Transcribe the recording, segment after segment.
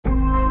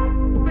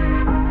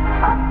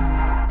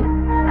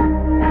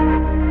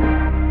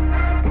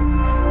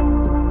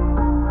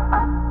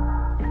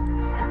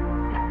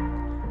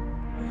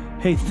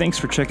Hey, thanks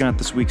for checking out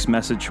this week's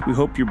message. We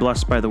hope you're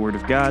blessed by the Word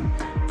of God.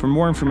 For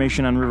more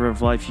information on River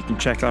of Life, you can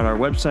check out our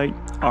website,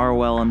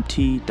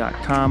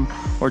 rolmt.com,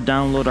 or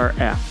download our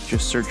app.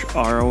 Just search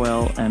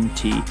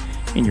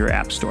ROLMT in your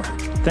app store.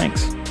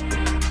 Thanks.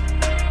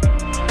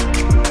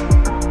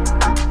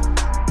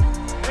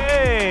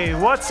 Hey,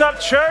 what's up,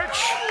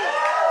 church?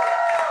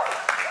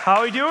 How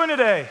are we doing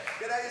today?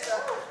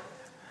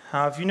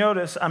 If you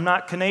notice, I'm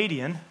not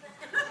Canadian,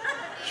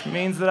 which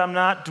means that I'm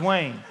not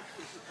Dwayne.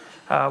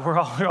 We're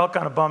all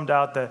kind of bummed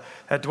out that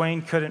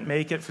Dwayne couldn't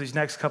make it for these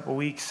next couple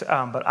weeks,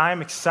 but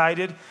I'm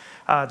excited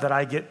that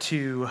I get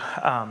to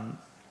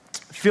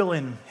fill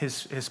in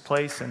his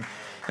place and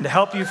to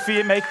help you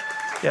make.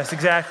 Yes,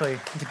 exactly.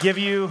 To give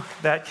you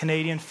that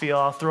Canadian feel,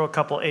 I'll throw a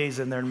couple A's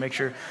in there to make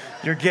sure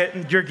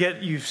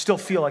you still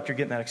feel like you're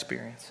getting that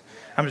experience.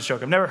 I'm just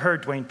joking. I've never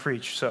heard Dwayne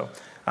preach, so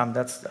I'm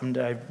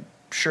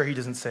sure he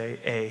doesn't say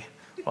A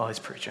while he's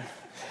preaching,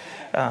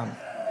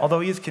 although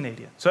he is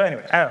Canadian. So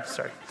anyway,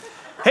 sorry.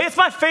 Hey, it's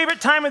my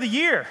favorite time of the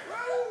year,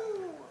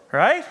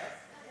 right?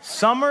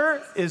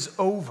 Summer is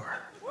over.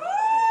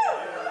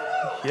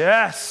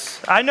 Yes,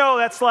 I know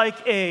that's like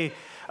it's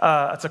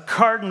a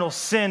cardinal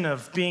sin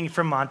of being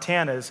from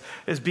Montana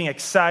is being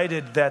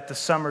excited that the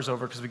summer's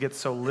over because we get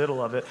so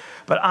little of it.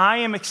 But I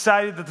am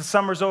excited that the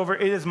summer's over.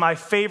 It is my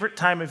favorite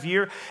time of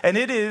year, and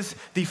it is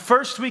the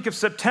first week of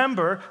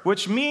September,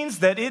 which means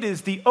that it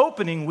is the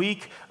opening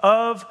week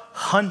of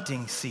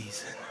hunting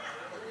season.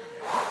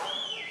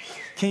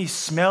 Can you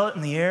smell it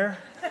in the air?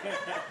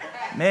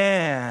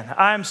 Man,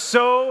 I'm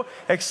so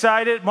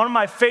excited. One of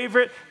my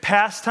favorite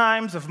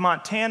pastimes of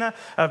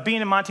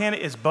being in Montana,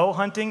 is bow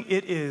hunting.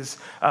 It is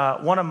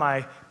one of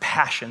my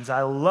passions.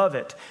 I love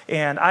it.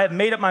 And I have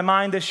made up my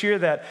mind this year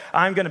that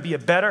I'm going to be a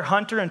better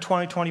hunter in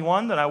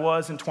 2021 than I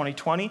was in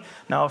 2020.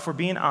 Now, if we're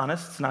being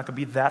honest, it's not going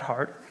to be that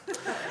hard.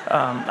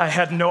 I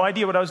had no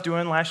idea what I was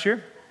doing last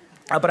year,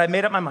 but I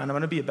made up my mind. I'm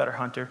going to be a better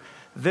hunter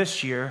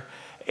this year.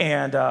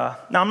 And now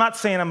I'm not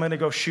saying I'm going to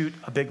go shoot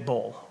a big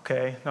bull,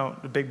 okay? No,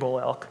 a big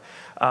bull elk.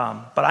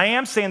 But I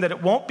am saying that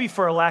it won't be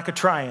for a lack of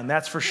trying,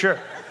 that's for sure.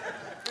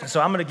 So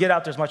I'm going to get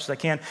out there as much as I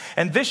can.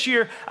 And this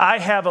year, I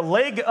have a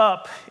leg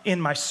up in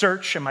my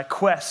search and my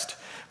quest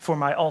for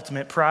my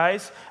ultimate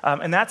prize.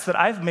 And that's that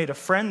I've made a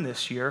friend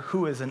this year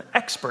who is an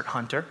expert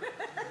hunter.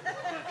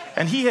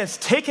 And he has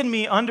taken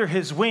me under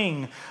his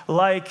wing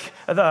like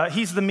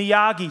he's the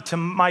Miyagi to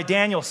my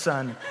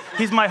Daniel-san.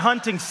 He's my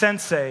hunting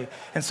sensei.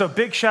 And so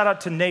big shout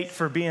out to Nate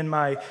for being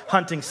my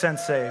hunting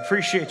sensei.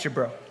 Appreciate you,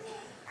 bro.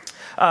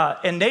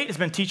 And Nate has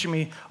been teaching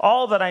me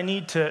all that I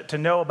need to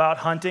know about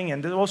hunting.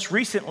 And most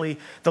recently,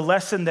 the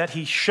lesson that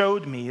he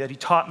showed me, that he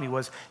taught me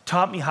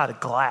how to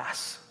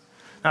glass.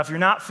 Now, if you're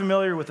not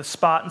familiar with a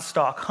spot and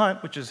stalk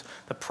hunt, which is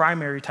the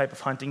primary type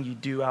of hunting you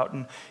do out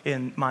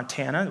in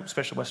Montana,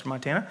 especially western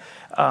Montana,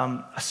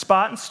 a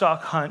spot and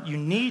stalk hunt, you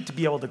need to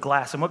be able to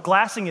glass. And what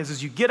glassing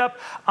is you get up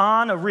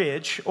on a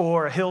ridge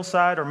or a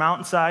hillside or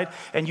mountainside,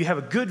 and you have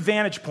a good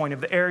vantage point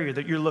of the area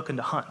that you're looking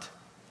to hunt.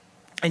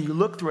 And you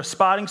look through a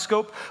spotting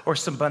scope or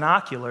some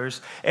binoculars,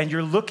 and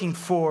you're looking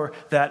for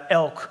that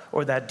elk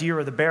or that deer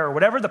or the bear or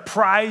whatever the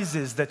prize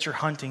is that you're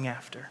hunting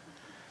after.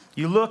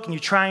 You look and you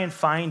try and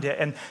find it.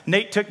 And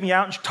Nate took me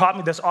out and taught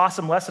me this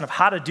awesome lesson of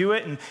how to do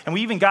it. And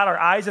we even got our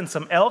eyes on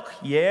some elk.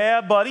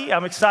 Yeah, buddy,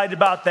 I'm excited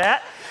about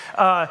that.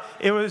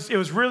 It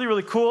was really,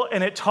 really cool.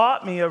 And it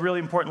taught me a really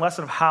important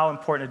lesson of how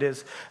important it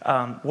is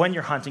when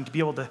you're hunting to be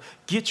able to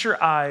get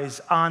your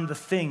eyes on the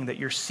thing that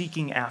you're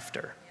seeking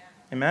after. Yeah.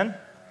 Amen?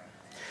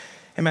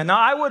 Amen. Now,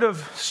 I would have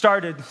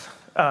started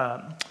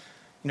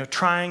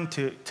trying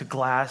to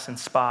glass and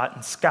spot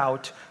and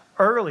scout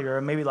earlier,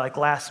 maybe like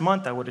last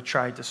month, I would have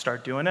tried to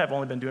start doing it. I've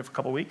only been doing it for a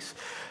couple weeks,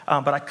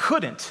 but I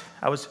couldn't.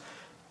 I was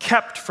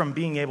kept from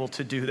being able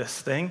to do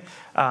this thing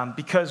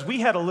because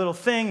we had a little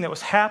thing that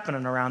was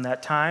happening around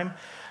that time.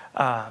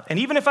 And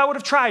even if I would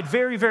have tried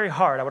very, very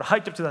hard, I would have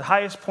hiked up to the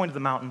highest point of the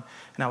mountain,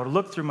 and I would have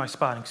looked through my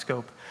spotting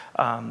scope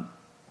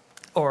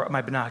or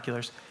my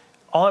binoculars.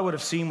 All I would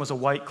have seen was a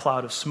white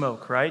cloud of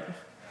smoke, right?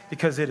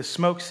 Because it is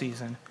smoke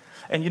season.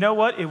 And you know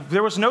what?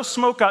 There was no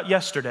smoke out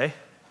yesterday.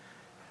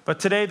 But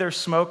today there's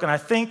smoke, and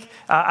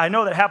I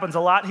know that happens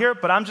a lot here,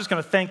 but I'm just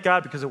going to thank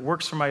God because it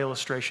works for my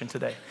illustration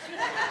today.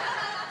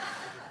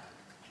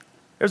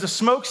 There's a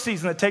smoke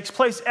season that takes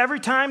place every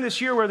time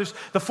this year where there's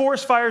the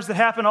forest fires that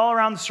happen all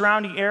around the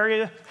surrounding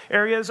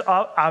areas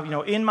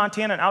in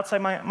Montana and outside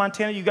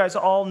Montana. You guys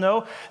all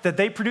know that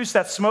they produce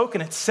that smoke,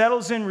 and it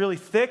settles in really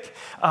thick,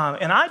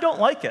 and I don't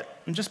like it.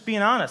 I'm just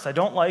being honest. I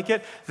don't like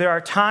it. There are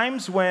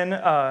times when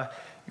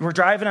we're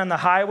driving on the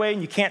highway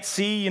and you can't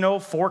see,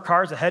 4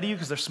 cars ahead of you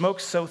because their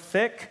smoke's so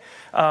thick.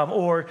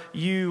 Or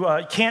you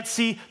can't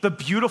see the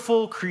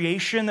beautiful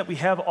creation that we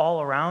have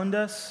all around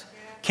us.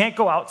 Can't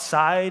go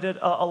outside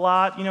a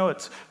lot.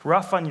 It's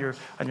rough on your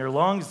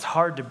lungs. It's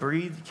hard to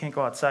breathe. You can't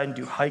go outside and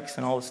do hikes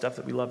and all the stuff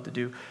that we love to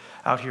do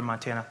out here in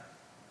Montana.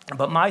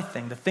 But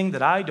the thing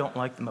that I don't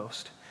like the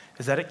most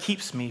is that it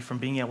keeps me from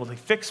being able to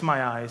fix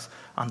my eyes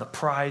on the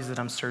prize that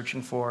I'm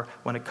searching for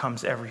when it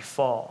comes every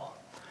fall.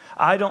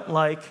 I don't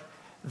like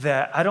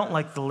that I don't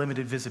like the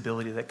limited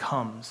visibility that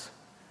comes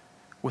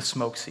with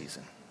smoke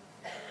season.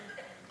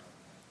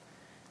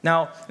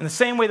 Now, in the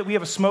same way that we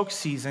have a smoke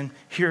season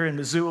here in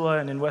Missoula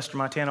and in Western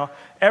Montana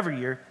every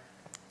year,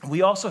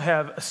 we also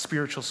have a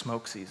spiritual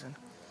smoke season.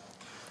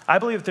 I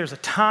believe that there's a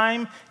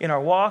time in our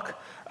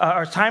walk,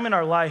 or time in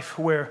our life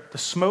where the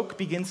smoke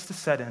begins to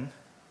set in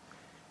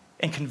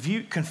and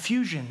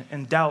confusion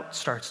and doubt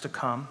starts to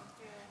come,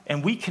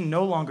 and we can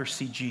no longer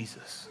see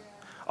Jesus.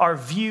 Our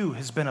view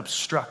has been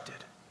obstructed.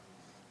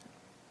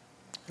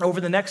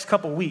 Over the next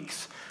couple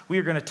weeks, we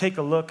are going to take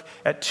a look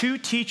at 2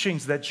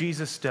 teachings that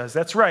Jesus does.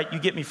 That's right, you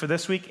get me for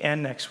this week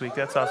and next week.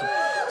 That's awesome.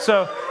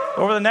 So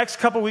over the next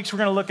couple weeks, we're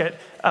going to look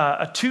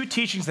at 2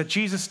 teachings that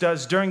Jesus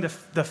does during the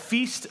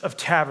Feast of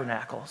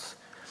Tabernacles.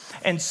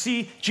 And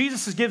see,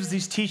 Jesus gives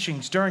these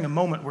teachings during a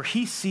moment where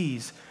he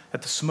sees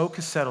that the smoke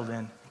has settled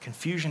in,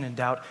 confusion and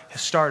doubt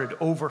has started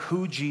over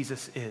who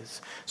Jesus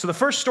is. So the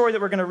first story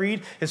that we're going to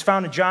read is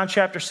found in John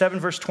chapter 7,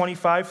 verse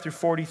 25 through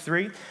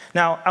 43.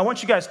 Now, I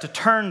want you guys to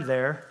turn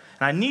there.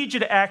 And I need you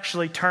to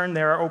actually turn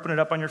there or open it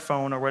up on your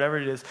phone or whatever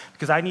it is,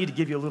 because I need to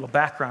give you a little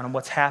background on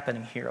what's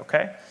happening here,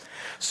 okay?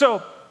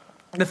 So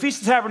the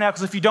Feast of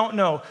Tabernacles, if you don't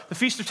know, the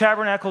Feast of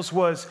Tabernacles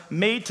was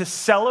made to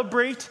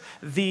celebrate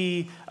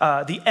the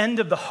end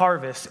of the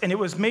harvest. And it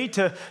was made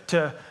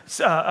to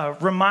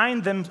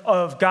remind them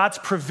of God's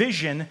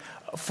provision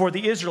for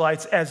the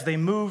Israelites as they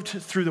moved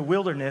through the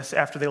wilderness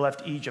after they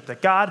left Egypt,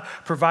 that God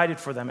provided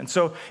for them. And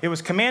so it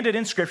was commanded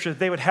in Scripture that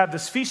they would have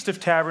this Feast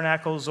of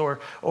Tabernacles, or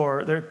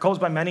they're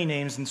called by many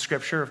names in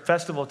Scripture,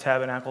 Festival of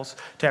Tabernacles,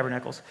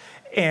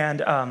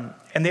 and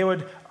they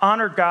would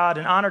honor God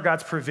and honor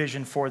God's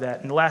provision for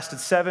that. And it lasted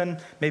 7,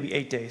 maybe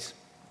 8 days.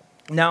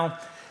 Now,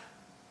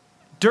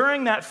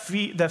 during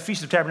the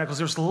Feast of Tabernacles,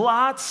 there's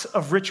lots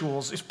of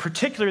rituals.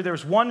 Particularly, there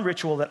was one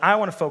ritual that I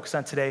want to focus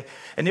on today,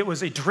 and it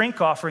was a drink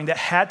offering that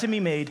had to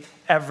be made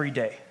every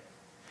day.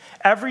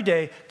 Every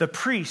day, the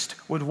priest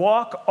would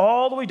walk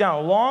all the way down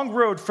a long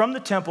road from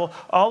the temple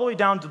all the way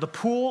down to the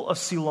pool of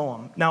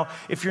Siloam. Now,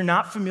 if you're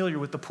not familiar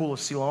with the pool of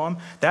Siloam,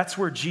 that's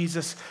where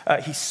Jesus,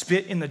 he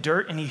spit in the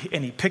dirt, and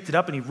he picked it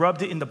up, and he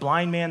rubbed it in the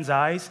blind man's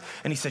eyes,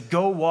 and he said,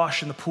 "Go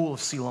wash in the pool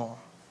of Siloam."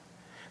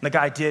 And the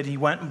guy did. He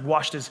went and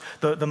washed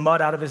the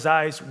mud out of his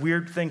eyes.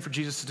 Weird thing for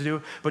Jesus to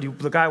do. But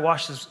the guy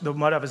washed the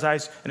mud out of his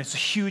eyes, and it's a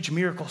huge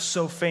miracle,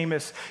 so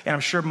famous. And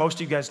I'm sure most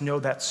of you guys know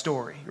that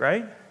story,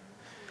 right?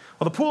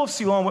 Well, the pool of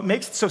Siloam, what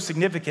makes it so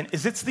significant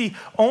is it's the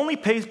only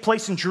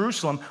place in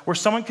Jerusalem where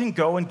someone can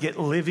go and get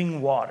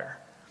living water.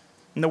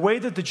 And the way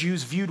that the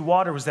Jews viewed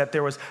water was that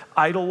there was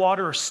idle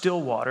water or still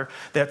water.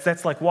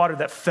 That's like water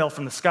that fell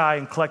from the sky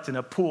and collected in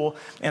a pool.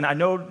 And I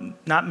know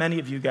not many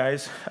of you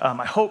guys,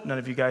 I hope none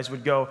of you guys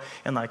would go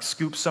and like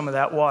scoop some of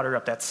that water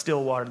up, that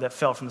still water that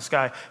fell from the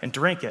sky, and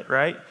drink it,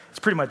 right? It's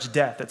pretty much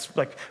death. It's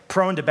like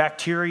prone to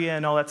bacteria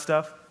and all that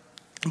stuff.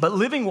 But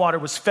living water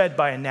was fed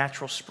by a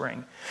natural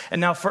spring.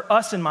 And now for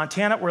us in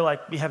Montana,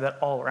 we have that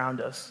all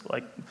around us.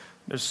 Like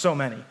there's so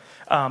many.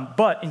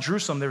 But in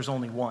Jerusalem, there's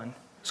only one.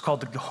 It's called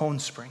the Gihon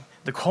Spring.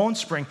 The Gihon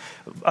Spring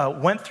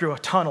went through a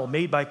tunnel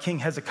made by King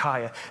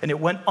Hezekiah, and it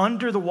went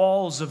under the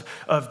walls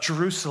of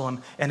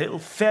Jerusalem, and it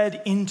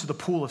fed into the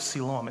pool of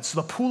Siloam. And so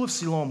the pool of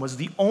Siloam was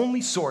the only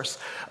source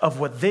of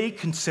what they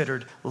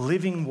considered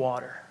living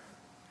water.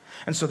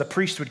 And so the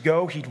priest would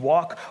go, he'd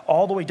walk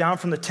all the way down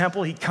from the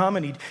temple, he'd come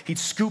and he'd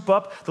scoop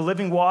up the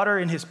living water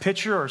in his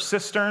pitcher or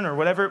cistern or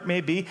whatever it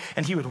may be,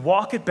 and he would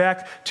walk it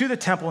back to the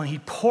temple and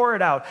he'd pour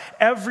it out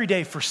every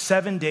day for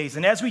 7 days.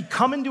 And as we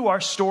come into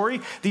our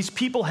story, these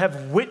people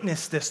have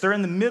witnessed this. They're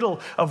in the middle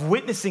of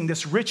witnessing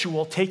this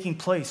ritual taking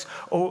place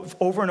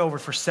over and over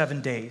for 7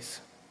 days.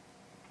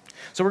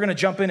 So we're going to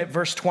jump in at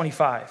verse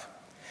 25.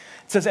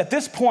 It says, "At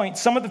this point,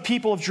 some of the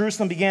people of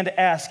Jerusalem began to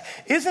ask,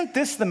 'Isn't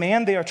this the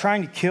man they are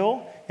trying to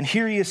kill? And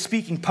here he is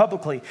speaking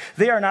publicly.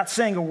 They are not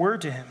saying a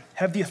word to him.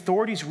 Have the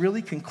authorities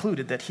really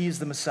concluded that he is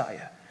the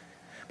Messiah?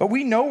 But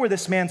we know where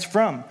this man's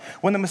from.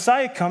 When the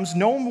Messiah comes,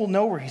 no one will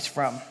know where he's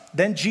from.'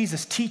 Then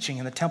Jesus, teaching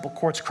in the temple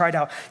courts, cried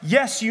out,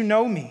 'Yes, you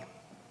know me,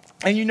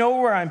 and you know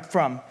where I'm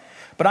from.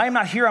 But I am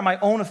not here on my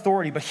own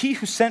authority, but he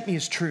who sent me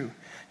is true.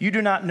 You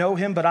do not know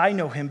him, but I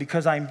know him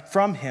because I'm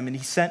from him, and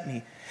he sent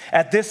me.'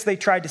 At this they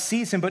tried to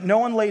seize him, but no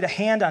one laid a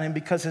hand on him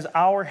because his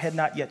hour had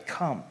not yet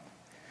come.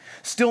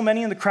 Still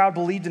many in the crowd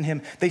believed in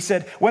him. They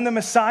said, 'When the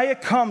Messiah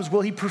comes,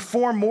 will he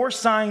perform more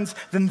signs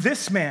than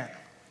this man?'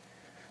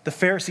 The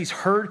Pharisees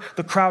heard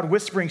the crowd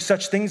whispering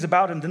such things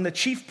about him. Then the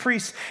chief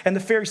priests and the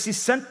Pharisees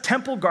sent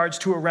temple guards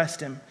to arrest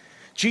him.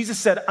 Jesus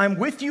said, 'I'm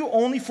with you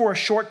only for a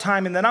short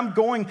time, and then I'm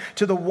going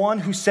to the one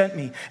who sent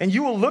me. And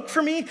you will look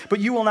for me,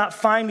 but you will not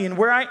find me. And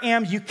where I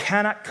am, you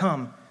cannot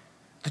come.'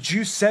 The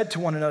Jews said to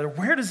one another,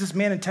 'Where does this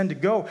man intend to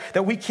go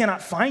that we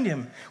cannot find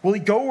him? Will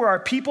he go where our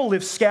people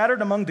live scattered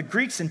among the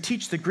Greeks and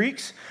teach the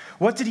Greeks?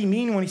 What did he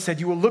mean when he said,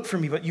 "You will look for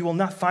me, but you will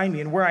not find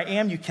me, and where I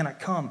am, you cannot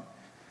come"?'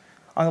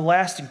 On the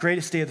last and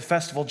greatest day of the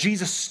festival,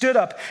 Jesus stood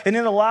up and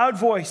in a loud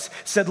voice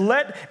said,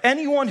 'Let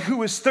anyone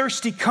who is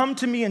thirsty come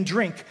to me and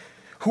drink.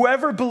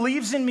 Whoever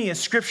believes in me, as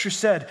Scripture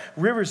said,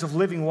 rivers of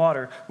living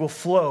water will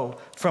flow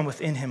from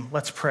within him.'"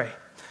 Let's pray.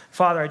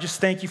 Father, I just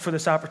thank you for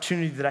this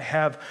opportunity that I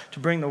have to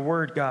bring the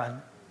word,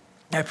 God.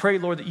 I pray,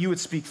 Lord, that you would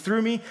speak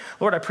through me.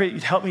 Lord, I pray that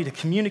you'd help me to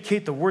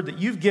communicate the word that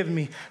you've given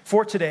me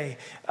for today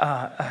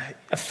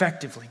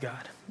effectively,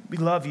 God. We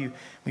love you,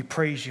 we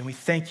praise you, and we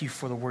thank you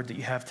for the word that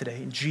you have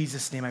today. In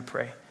Jesus' name I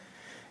pray,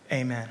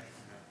 amen.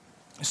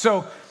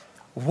 So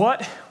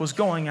what was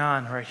going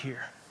on right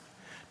here?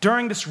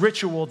 During this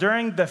ritual,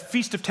 during the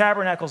Feast of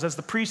Tabernacles, as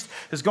the priest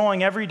is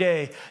going every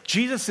day,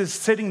 Jesus is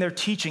sitting there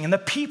teaching, and the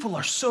people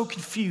are so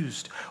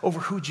confused over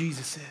who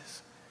Jesus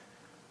is.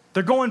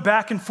 They're going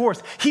back and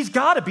forth. He's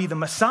got to be the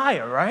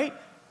Messiah, right?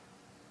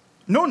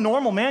 No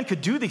normal man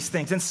could do these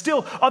things. And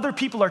still, other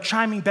people are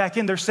chiming back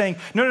in. They're saying,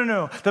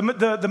 no.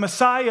 The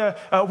Messiah,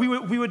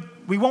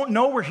 we won't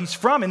know where he's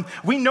from. And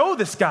we know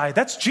this guy.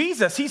 That's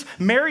Jesus. He's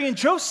Mary and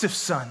Joseph's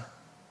son.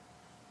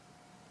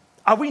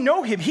 We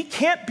know him. He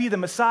can't be the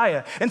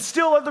Messiah. And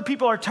still other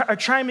people are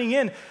chiming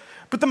in.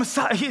 But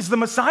is the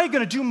Messiah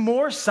going to do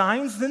more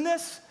signs than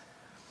this?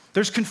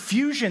 There's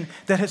confusion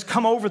that has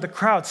come over the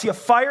crowd. See, a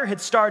fire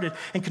had started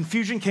and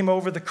confusion came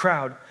over the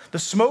crowd. The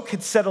smoke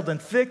had settled in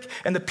thick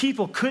and the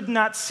people could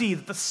not see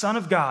that the Son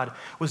of God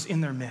was in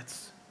their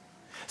midst.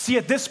 See,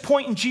 at this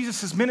point in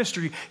Jesus'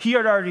 ministry, he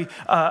had already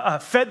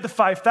fed the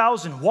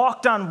 5,000,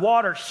 walked on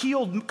water,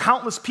 healed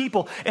countless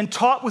people, and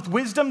taught with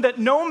wisdom that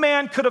no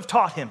man could have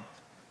taught him.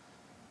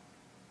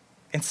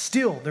 And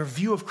still, their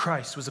view of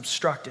Christ was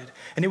obstructed,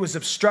 and it was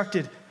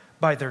obstructed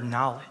by their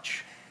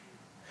knowledge.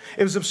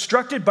 It was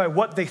obstructed by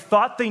what they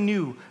thought they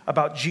knew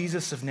about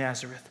Jesus of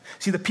Nazareth.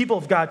 See, the people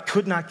of God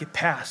could not get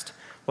past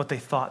what they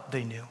thought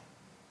they knew.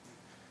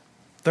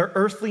 Their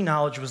earthly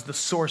knowledge was the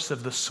source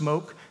of the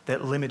smoke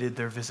that limited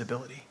their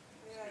visibility.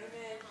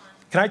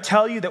 Can I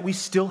tell you that we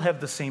still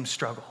have the same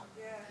struggle?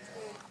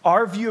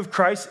 Our view of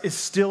Christ is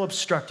still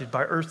obstructed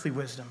by earthly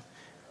wisdom.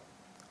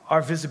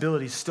 Our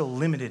visibility is still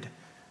limited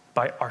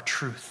by our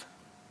truth.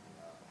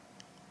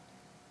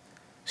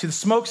 See, the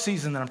smoke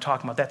season that I'm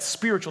talking about, that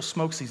spiritual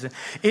smoke season,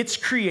 it's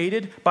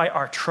created by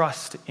our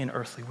trust in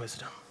earthly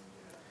wisdom.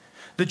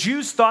 The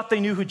Jews thought they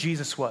knew who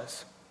Jesus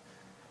was.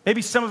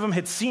 Maybe some of them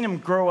had seen him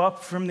grow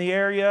up from the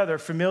area. They're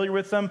familiar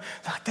with him.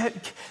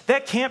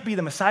 That can't be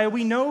the Messiah.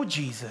 We know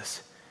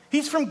Jesus.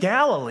 He's from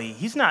Galilee.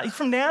 He's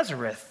from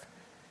Nazareth.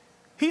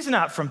 He's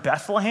not from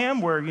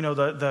Bethlehem where,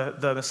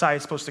 the Messiah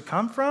is supposed to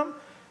come from.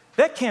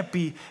 That can't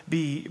be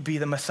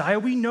the Messiah.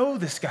 We know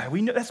this guy.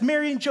 We know that's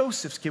Mary and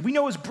Joseph's kid. We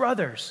know his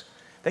brothers.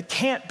 That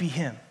can't be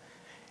him.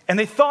 And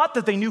they thought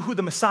that they knew who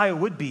the Messiah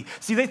would be.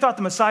 See, they thought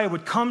the Messiah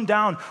would come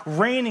down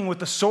reigning with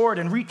the sword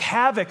and wreak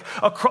havoc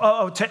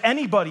to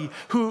anybody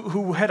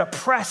who had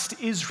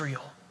oppressed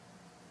Israel.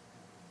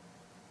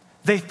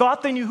 They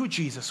thought they knew who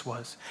Jesus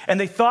was, and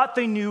they thought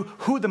they knew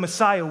who the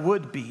Messiah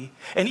would be.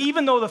 And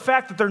even though the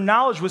fact that their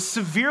knowledge was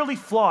severely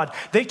flawed,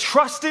 they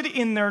trusted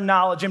in their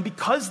knowledge, and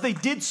because they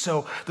did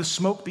so, the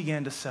smoke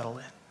began to settle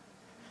in,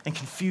 and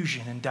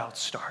confusion and doubt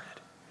started.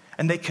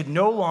 And they could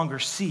no longer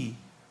see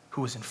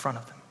who was in front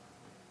of them.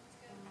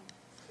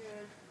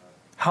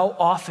 How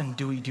often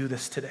do we do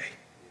this today?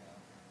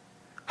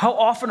 How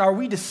often are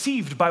we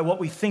deceived by what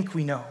we think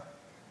we know?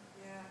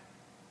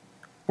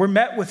 We're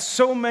met with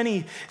so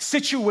many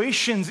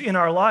situations in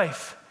our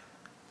life,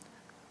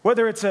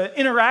 whether it's an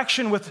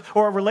interaction with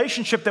or a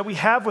relationship that we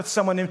have with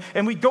someone,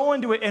 and we go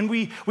into it and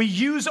we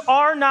use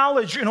our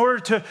knowledge in order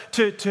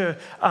to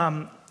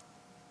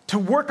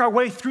work our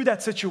way through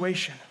that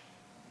situation.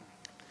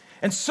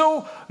 And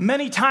so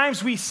many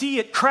times we see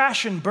it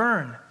crash and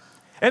burn.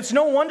 And it's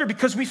no wonder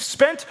because we've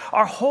spent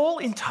our whole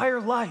entire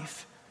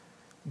life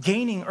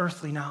gaining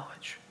earthly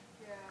knowledge.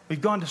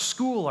 We've gone to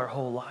school our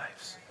whole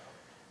lives.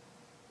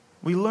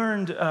 We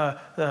learned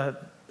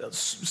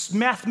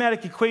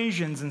mathematic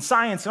equations and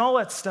science and all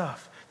that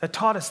stuff that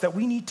taught us that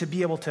we need to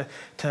be able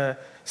to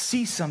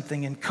see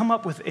something and come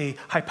up with a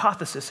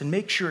hypothesis and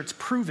make sure it's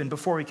proven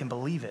before we can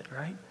believe it,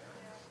 right?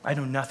 I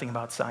know nothing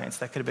about science.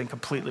 That could have been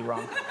completely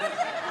wrong.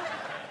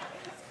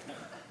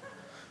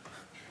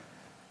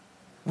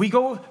 We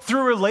go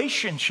through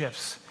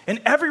relationships.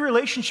 And every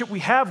relationship we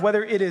have,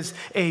 whether it is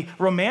a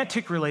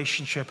romantic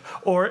relationship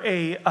or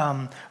a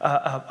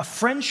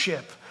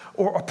friendship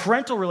or a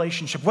parental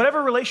relationship,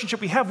 whatever relationship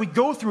we have, we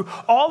go through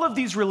all of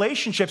these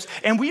relationships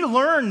and we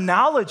learn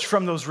knowledge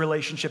from those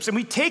relationships. And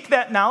we take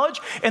that knowledge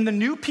and the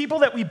new people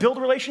that we build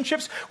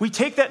relationships, we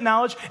take that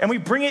knowledge and we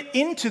bring it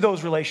into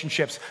those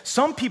relationships.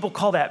 Some people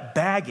call that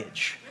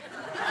baggage.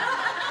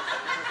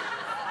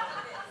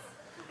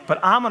 But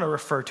I'm going to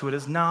refer to it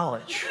as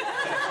knowledge.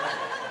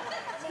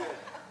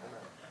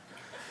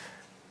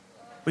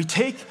 We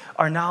take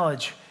our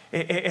knowledge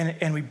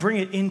and we bring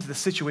it into the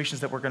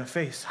situations that we're going to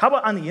face. How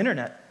about on the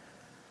internet?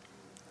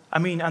 I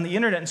mean, on the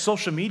internet and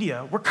social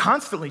media, we're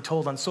constantly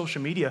told on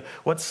social media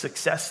what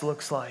success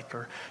looks like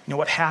or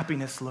what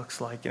happiness looks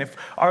like. And if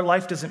our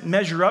life doesn't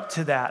measure up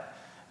to that,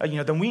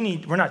 then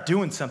we're not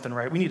doing something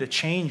right. We need to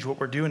change what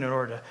we're doing in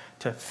order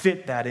to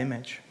fit that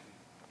image.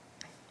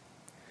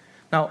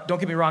 Now, don't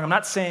get me wrong. I'm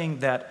not saying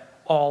that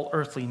all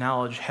earthly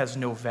knowledge has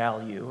no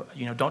value.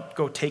 Don't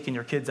go taking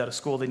your kids out of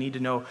school. They need to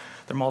know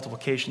their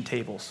multiplication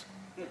tables.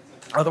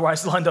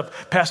 Otherwise, they'll end up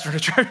being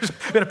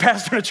a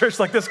pastor in a church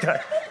like this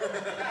guy.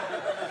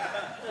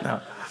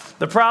 No.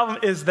 The problem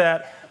is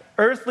that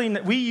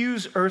we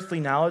use earthly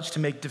knowledge to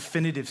make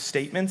definitive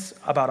statements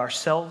about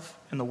ourselves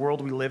and the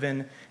world we live in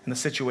and the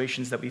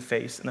situations that we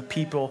face and the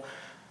people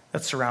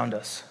that surround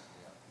us.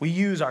 We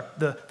use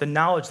the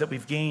knowledge that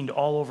we've gained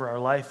all over our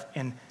life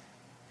and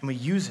we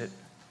use it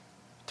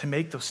to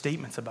make those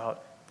statements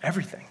about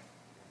everything.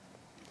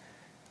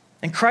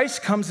 And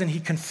Christ comes and he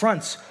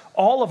confronts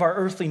all of our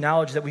earthly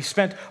knowledge that we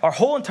spent our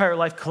whole entire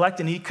life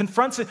collecting. He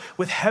confronts it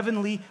with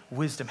heavenly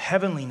wisdom,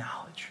 heavenly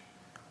knowledge.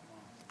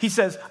 He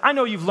says, I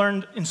know you've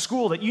learned in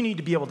school that you need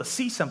to be able to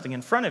see something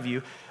in front of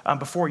you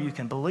before you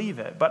can believe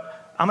it.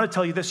 But I'm going to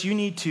tell you this, you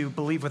need to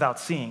believe without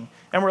seeing.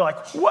 And we're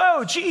like,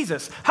 whoa,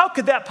 Jesus, how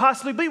could that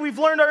possibly be? We've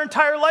learned our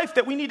entire life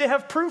that we need to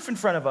have proof in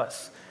front of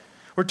us.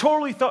 We're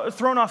totally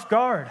thrown off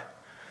guard.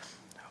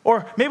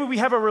 Or maybe we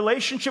have a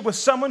relationship with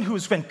someone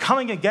who's been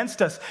coming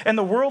against us, and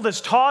the world has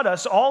taught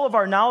us, all of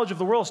our knowledge of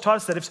the world has taught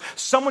us that if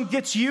someone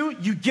gets you,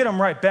 you get them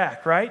right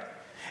back, right?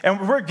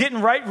 And we're getting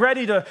right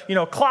ready to,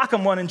 clock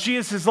them one, and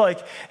Jesus is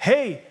like,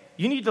 hey,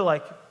 you need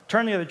to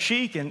turn the other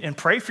cheek and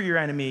pray for your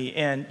enemy,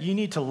 and you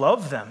need to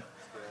love them.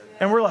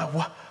 And we're like,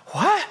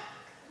 what?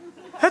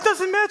 That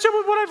doesn't match up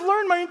with what I've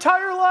learned my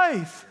entire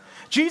life.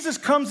 Jesus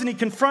comes and he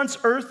confronts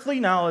earthly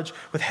knowledge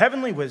with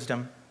heavenly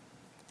wisdom,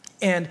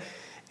 and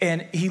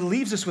he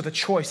leaves us with a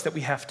choice that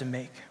we have to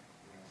make.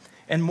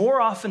 And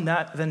more often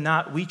than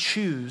not, we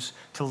choose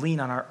to lean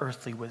on our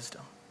earthly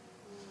wisdom.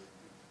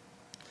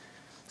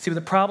 See, what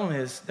the problem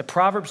is, the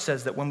Proverbs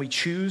says that when we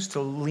choose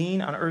to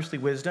lean on earthly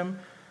wisdom,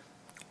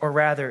 or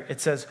rather, it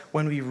says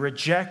when we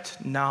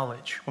reject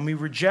knowledge, when we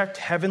reject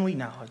heavenly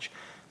knowledge,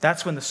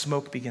 that's when the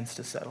smoke begins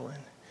to settle in.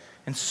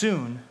 And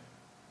soon,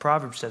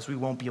 Proverbs says we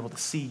won't be able to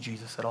see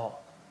Jesus at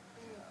all.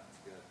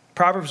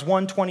 Proverbs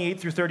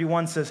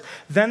 1:28-31 says,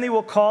 then they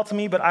will call to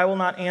me, but I will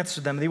not answer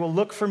them. They will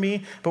look for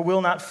me, but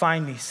will not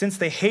find me. Since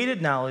they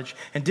hated knowledge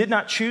and did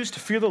not choose to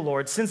fear the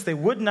Lord, since they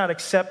would not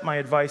accept my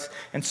advice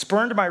and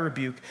spurned my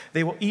rebuke,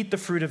 they will eat the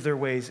fruit of their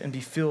ways and be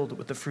filled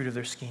with the fruit of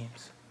their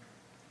schemes.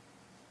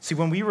 See,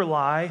 when we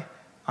rely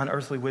on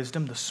earthly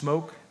wisdom, the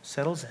smoke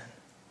settles in.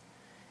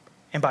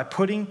 And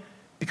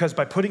because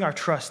by putting our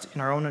trust in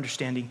our own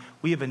understanding,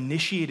 we have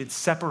initiated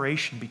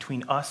separation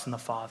between us and the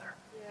Father.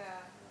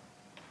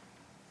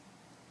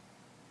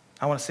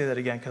 I want to say that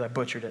again because I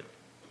butchered it.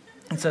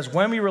 It says,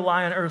 when we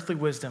rely on earthly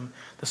wisdom,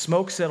 the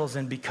smoke settles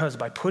in because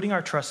by putting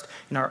our trust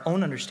in our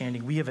own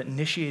understanding, we have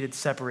initiated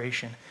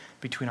separation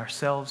between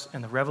ourselves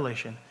and the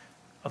revelation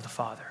of the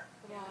Father.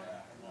 Yeah.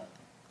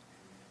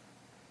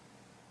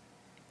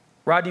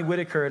 Rodney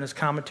Whitaker, in his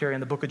commentary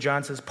on the book of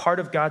John, says, part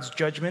of God's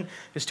judgment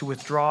is to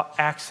withdraw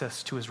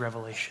access to his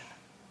revelation.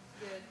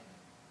 Good.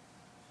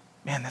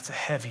 Man, that's a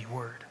heavy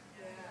word.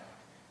 Yeah.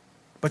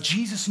 But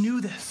Jesus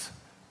knew this.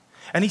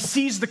 And he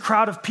sees the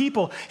crowd of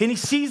people, and he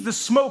sees the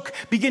smoke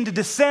begin to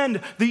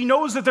descend. He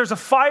knows that there's a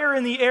fire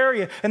in the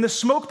area, and the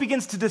smoke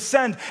begins to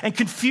descend, and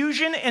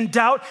confusion and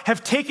doubt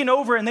have taken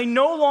over, and they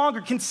no longer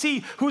can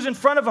see who's in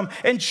front of them.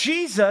 And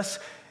Jesus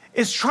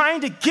is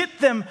trying to get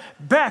them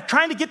back,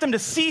 trying to get them to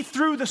see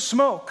through the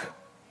smoke.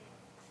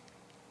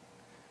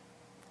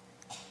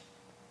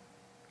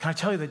 Can I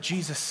tell you that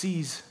Jesus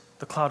sees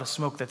the cloud of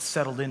smoke that's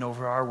settled in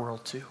over our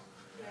world too?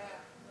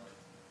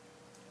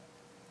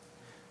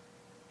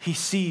 He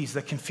sees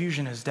that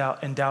confusion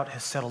and doubt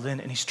has settled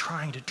in, and he's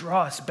trying to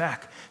draw us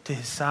back to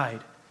his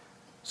side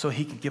so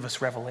he can give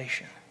us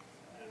revelation.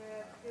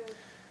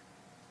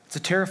 It's a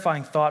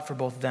terrifying thought for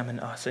both them and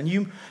us. And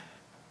you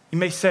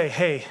may say,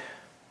 hey,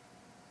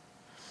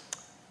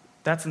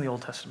 that's in the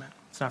Old Testament.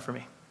 It's not for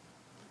me.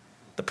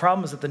 The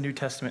problem is that the New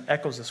Testament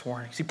echoes this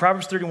warning. See,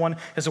 Proverbs 31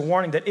 is a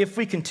warning that if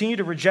we continue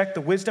to reject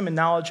the wisdom and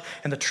knowledge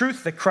and the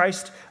truth of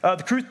Christ,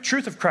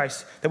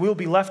 that we will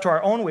be left to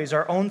our own ways,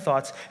 our own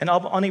thoughts, and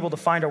unable to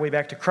find our way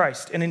back to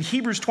Christ. And in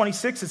Hebrews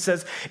 26, it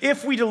says,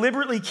 if we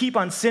deliberately keep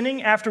on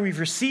sinning after we've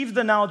received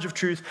the knowledge of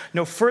truth,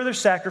 no further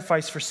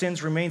sacrifice for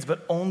sins remains,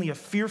 but only a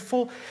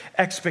fearful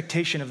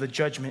expectation of the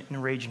judgment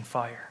and raging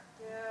fire.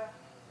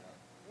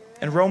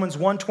 In Romans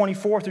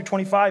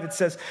 1:24-25, it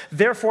says,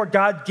 therefore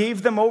God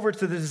gave them over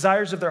to the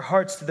desires of their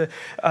hearts,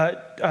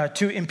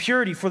 to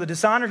impurity, for the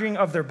dishonoring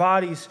of their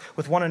bodies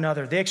with one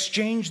another. They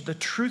exchanged the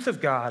truth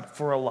of God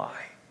for a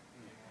lie,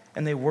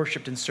 and they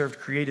worshiped and served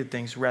created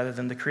things rather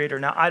than the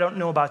Creator. Now, I don't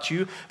know about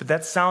you, but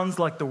that sounds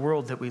like the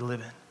world that we live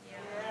in.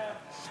 Yeah.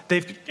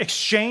 They've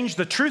exchanged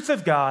the truth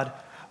of God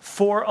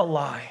for a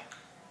lie.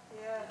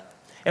 Yeah.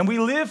 And we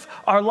live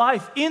our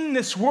life in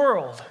this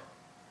world.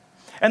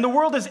 And the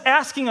world is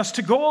asking us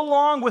to go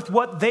along with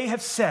what they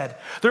have said.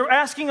 They're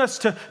asking us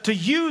to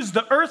use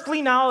the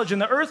earthly knowledge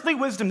and the earthly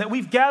wisdom that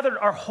we've gathered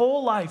our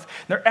whole life.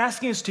 They're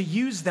asking us to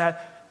use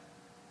that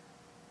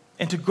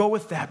and to go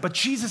with that. But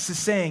Jesus is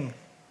saying,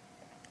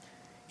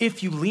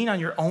 if you lean on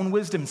your own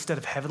wisdom instead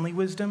of heavenly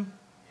wisdom,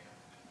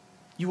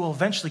 you will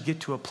eventually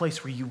get to a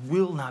place where you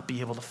will not be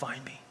able to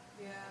find me.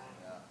 Yeah.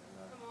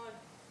 Come on.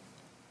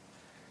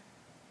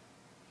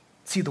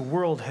 See, the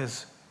world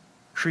has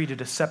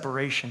created a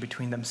separation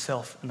between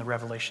themselves and the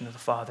revelation of the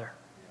Father.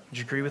 Would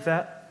you agree with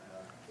that?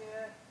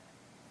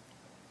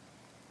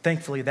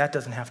 Thankfully, that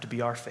doesn't have to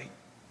be our fate.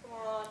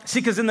 See,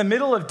 because in the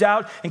middle of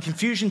doubt and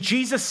confusion,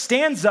 Jesus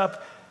stands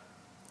up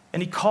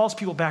and he calls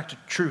people back to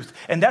truth.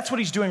 And that's what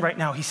he's doing right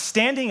now. He's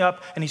standing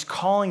up and he's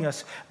calling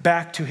us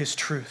back to his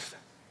truth.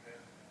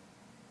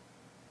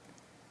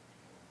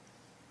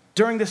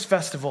 During this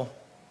festival,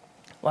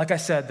 like I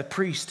said, the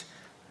priest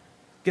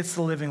gets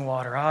the living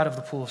water out of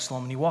the pool of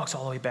Siloam and he walks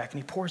all the way back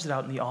and he pours it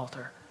out in the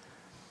altar.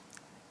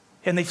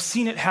 And they've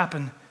seen it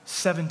happen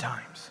 7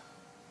 times.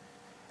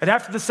 And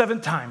after the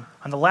 7th time,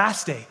 on the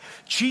last day,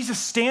 Jesus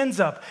stands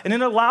up and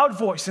in a loud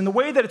voice, in the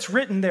way that it's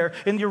written there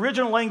in the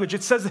original language,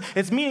 it says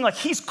it's meaning like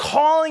he's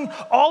calling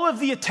all of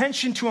the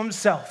attention to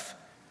himself.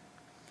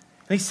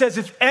 And he says,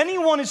 if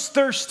anyone is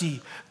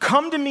thirsty,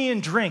 come to me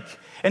and drink.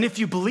 And if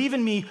you believe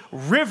in me,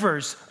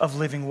 rivers of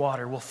living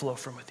water will flow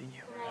from within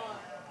you.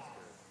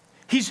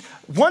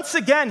 Once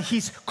again,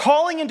 he's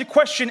calling into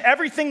question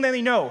everything that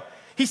they know.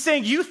 He's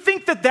saying, you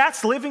think that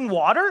that's living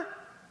water?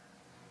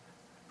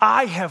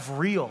 I have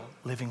real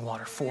living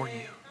water for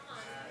you.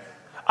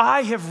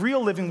 I have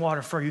real living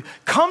water for you.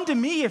 Come to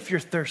me if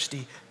you're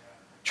thirsty.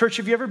 Church,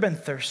 have you ever been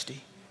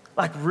thirsty?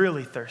 Like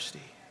really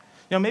thirsty?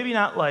 You know, maybe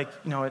not like,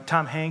 at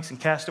Tom Hanks in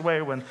Castaway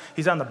when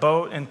he's on the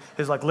boat and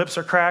his like lips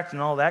are cracked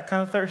and all that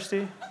kind of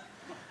thirsty.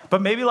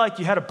 But maybe like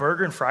you had a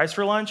burger and fries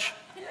for lunch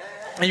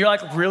and you're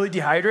like really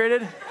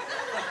dehydrated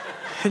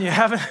and you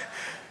haven't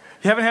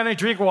had any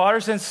drink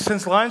water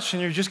since lunch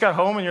and you just got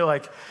home and you're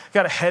like,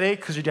 got a headache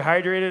because you're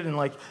dehydrated and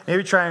like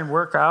maybe try and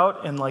work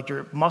out and like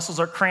your muscles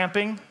are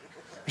cramping.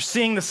 You're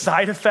seeing the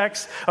side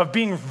effects of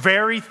being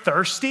very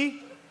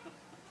thirsty.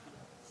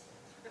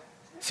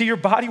 See, your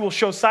body will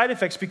show side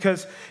effects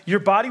because your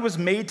body was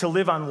made to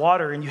live on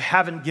water and you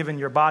haven't given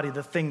your body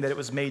the thing that it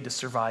was made to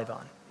survive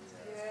on.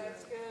 Yeah,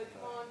 that's good.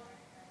 Come on.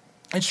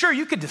 And sure,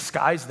 you could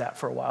disguise that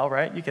for a while,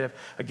 right? You could have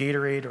a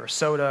Gatorade or a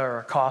soda or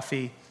a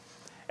coffee.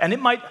 And it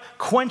might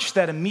quench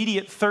that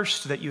immediate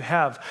thirst that you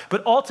have.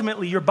 But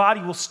ultimately, your body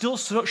will still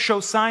show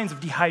signs of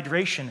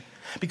dehydration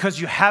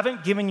because you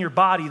haven't given your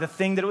body the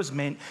thing that it was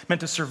meant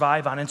to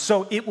survive on. And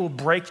so it will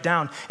break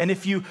down. And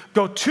if you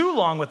go too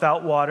long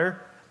without water,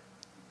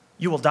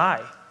 you will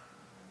die.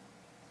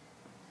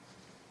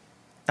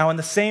 Now, in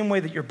the same way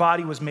that your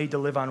body was made to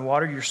live on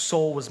water, your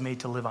soul was made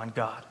to live on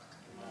God.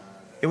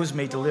 It was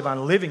made to live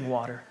on living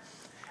water.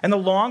 And the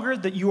longer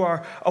that you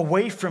are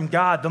away from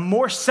God, the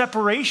more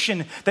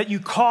separation that you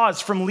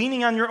cause from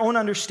leaning on your own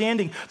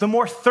understanding, the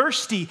more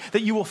thirsty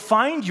that you will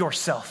find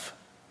yourself.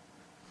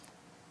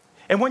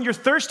 And when you're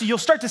thirsty, you'll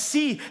start to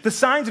see the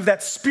signs of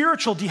that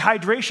spiritual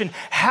dehydration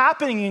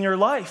happening in your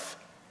life.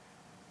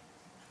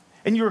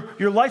 And your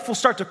life will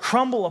start to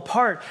crumble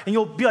apart. And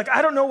you'll be like,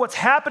 I don't know what's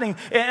happening.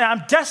 And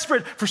I'm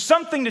desperate for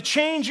something to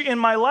change in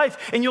my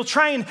life. And you'll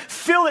try and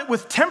fill it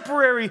with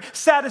temporary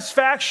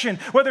satisfaction,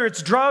 whether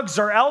it's drugs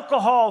or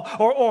alcohol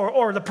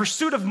or the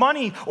pursuit of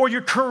money or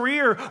your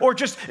career or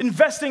just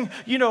investing,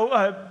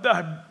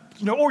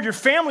 or your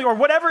family or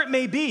whatever it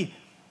may be.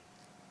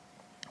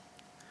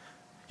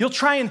 You'll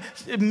try and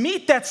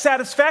meet that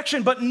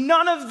satisfaction, but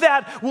none of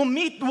that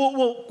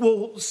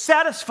will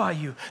satisfy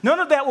you. None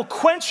of that will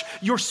quench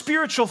your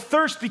spiritual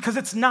thirst because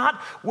it's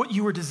not what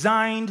you were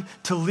designed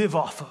to live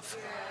off of.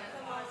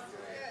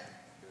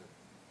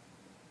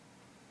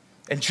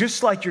 And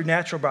just like your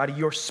natural body,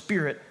 your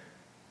spirit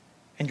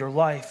and your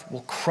life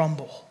will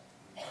crumble.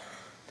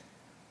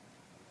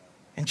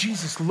 And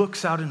Jesus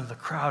looks out into the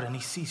crowd and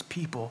he sees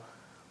people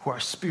who are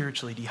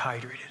spiritually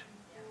dehydrated.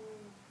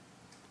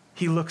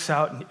 He looks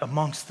out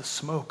amongst the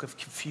smoke of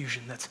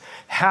confusion that's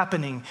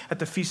happening at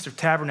the Feast of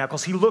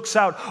Tabernacles. He looks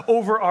out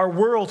over our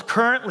world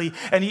currently,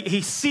 and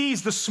he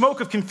sees the smoke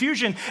of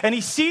confusion, and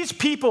he sees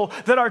people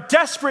that are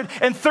desperate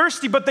and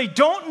thirsty, but they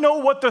don't know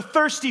what they're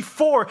thirsty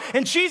for.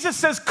 And Jesus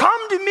says,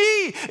 come to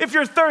me if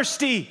you're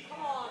thirsty.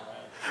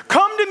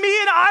 Come to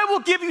me and I will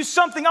give you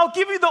something. I'll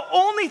give you the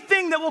only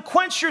thing that will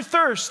quench your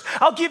thirst.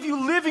 I'll give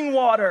you living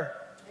water.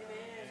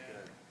 Amen.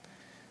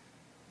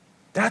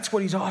 That's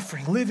what he's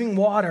offering, living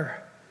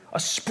water. A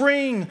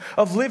spring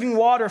of living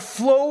water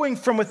flowing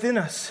from within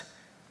us.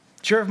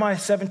 Jeremiah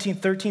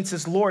 17:13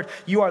 says, Lord,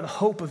 you are the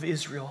hope of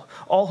Israel.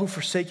 All who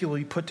forsake you will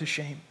be put to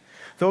shame.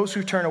 Those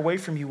who turn away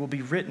from you will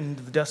be written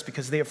into the dust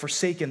because they have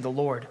forsaken the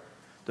Lord,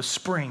 the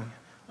spring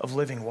of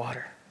living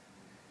water.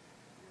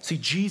 See,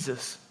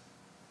 Jesus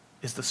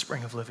is the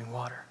spring of living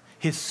water.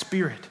 His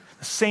spirit,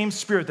 the same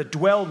spirit that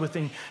dwelled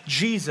within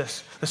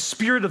Jesus, the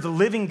spirit of the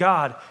living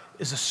God,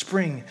 is a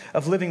spring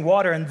of living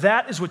water. And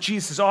that is what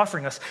Jesus is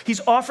offering us.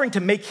 He's offering to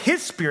make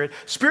his spirit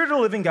of the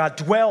living God,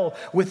 dwell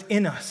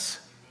within us,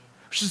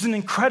 which is an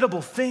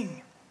incredible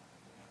thing.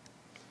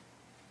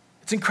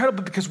 It's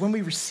incredible because when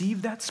we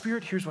receive that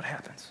spirit, here's what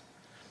happens.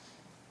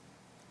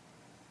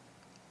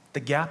 The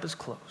gap is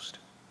closed.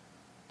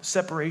 The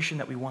separation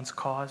that we once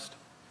caused,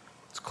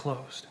 it's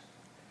closed.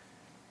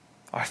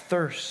 Our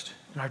thirst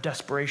and our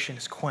desperation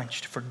is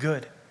quenched for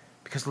good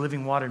because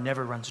living water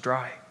never runs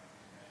dry.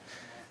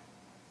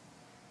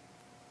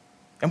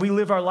 And we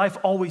live our life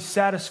always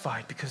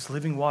satisfied because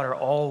living water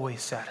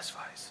always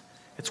satisfies.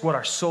 It's what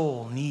our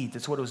soul needs.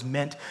 It's what it was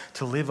meant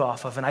to live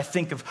off of. And I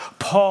think of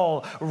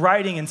Paul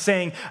writing and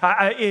saying,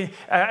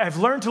 I've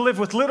learned to live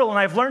with little and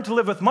I've learned to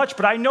live with much,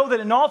 but I know that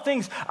in all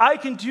things I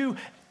can do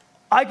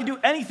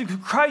anything through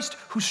Christ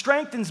who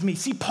strengthens me.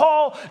 See,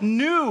 Paul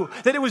knew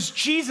that it was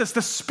Jesus,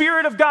 the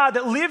Spirit of God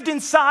that lived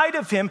inside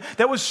of him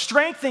that was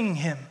strengthening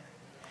him.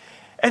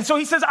 And so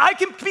he says, I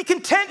can be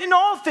content in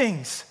all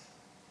things.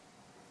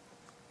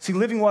 See,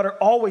 living water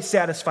always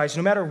satisfies,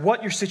 no matter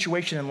what your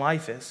situation in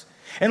life is.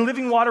 And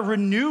living water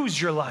renews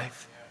your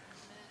life.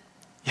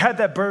 You had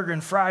that burger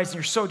and fries, and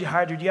you're so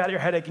dehydrated, you got your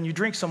headache, and you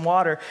drink some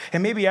water,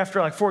 and maybe after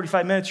like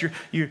 45 minutes,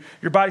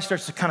 your body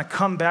starts to kind of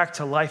come back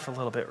to life a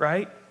little bit,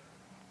 right?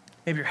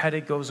 Maybe your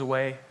headache goes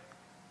away.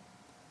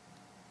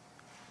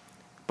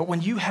 But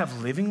when you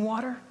have living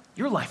water,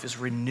 your life is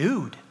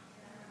renewed.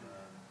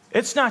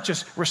 It's not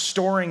just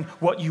restoring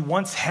what you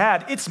once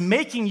had, it's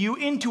making you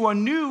into a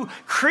new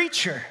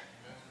creature.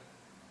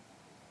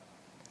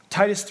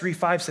 Titus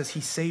 3:5 says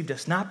he saved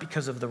us not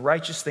because of the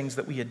righteous things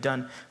that we had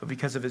done, but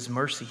because of his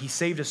mercy. He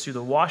saved us through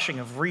the washing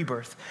of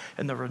rebirth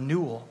and the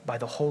renewal by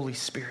the Holy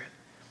Spirit.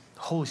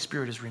 The Holy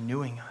Spirit is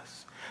renewing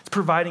us. It's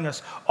providing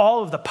us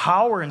all of the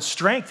power and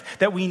strength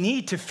that we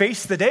need to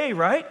face the day,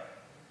 right?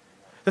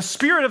 The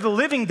Spirit of the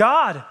living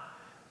God,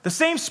 the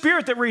same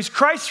Spirit that raised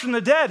Christ from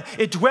the dead,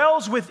 it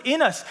dwells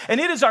within us, and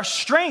it is our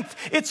strength,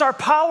 it's our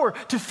power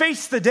to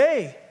face the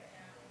day.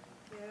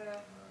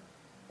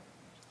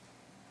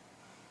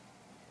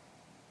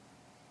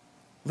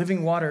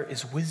 Living water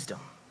is wisdom,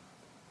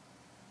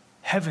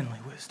 heavenly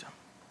wisdom.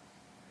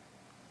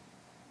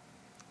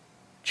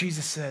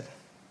 Jesus said,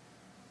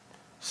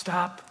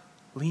 stop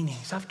leaning,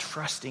 stop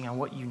trusting on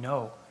what you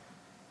know,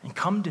 and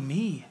come to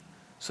me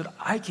so that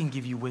I can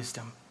give you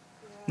wisdom.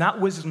 Not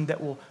wisdom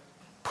that will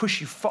push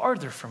you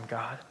farther from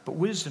God, but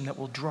wisdom that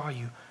will draw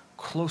you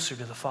closer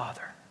to the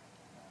Father.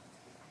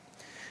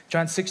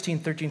 John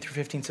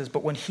 16:13-15 says,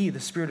 but when he, the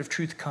Spirit of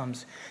truth,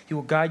 comes, he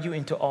will guide you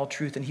into all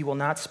truth, and he will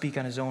not speak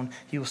on his own.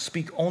 He will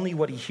speak only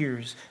what he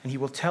hears, and he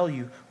will tell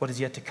you what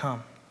is yet to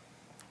come.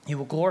 He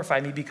will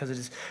glorify me because it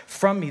is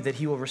from me that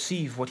he will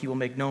receive what he will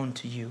make known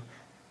to you.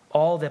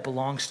 All that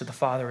belongs to the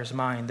Father is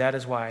mine. That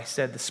is why I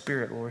said the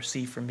Spirit will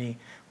receive from me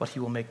what he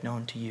will make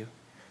known to you.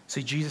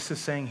 See, Jesus is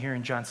saying here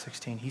in John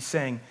 16, he's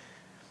saying,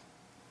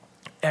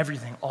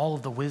 everything, all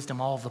of the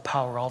wisdom, all of the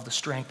power, all of the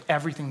strength,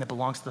 everything that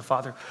belongs to the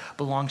Father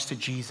belongs to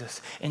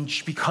Jesus. And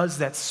because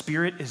that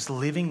Spirit is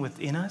living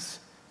within us,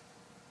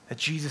 that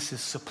Jesus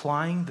is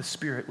supplying the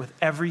Spirit with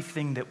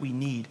everything that we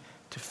need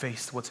to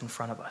face what's in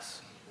front of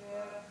us.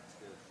 Yeah.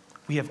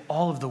 We have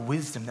all of the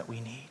wisdom that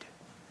we need,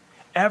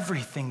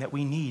 everything that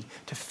we need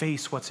to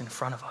face what's in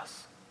front of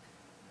us.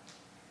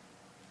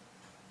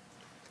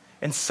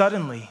 And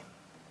suddenly,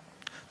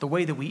 the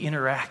way that we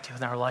interact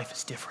in our life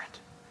is different.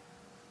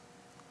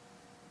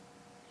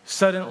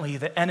 Suddenly,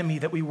 the enemy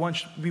that we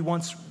once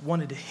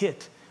wanted to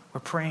hit, we're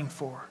praying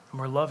for and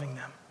we're loving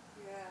them.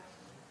 Yeah.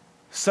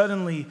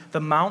 Suddenly, the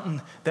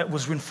mountain that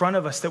was in front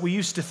of us that we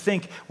used to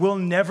think we'll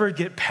never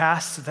get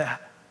past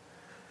that,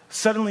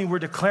 suddenly we're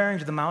declaring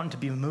to the mountain to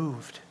be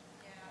moved.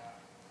 Yeah.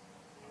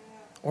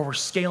 Yeah. Or we're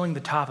scaling the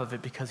top of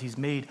it because he's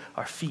made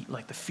our feet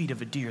like the feet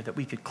of a deer that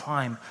we could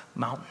climb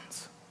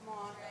mountains.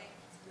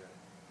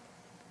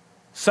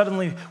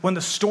 Suddenly, when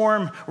the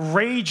storm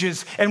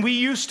rages and we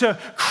used to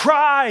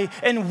cry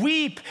and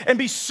weep and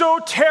be so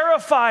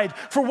terrified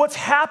for what's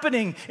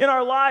happening in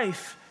our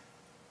life,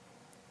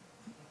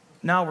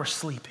 now we're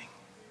sleeping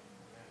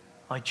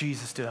like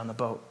Jesus did on the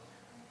boat.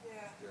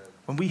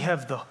 When we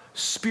have the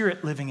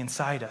Spirit living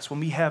inside us,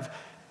 when we have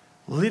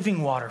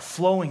living water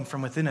flowing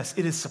from within us,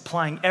 it is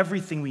supplying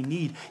everything we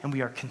need, and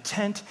we are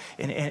content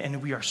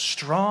and we are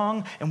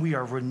strong and we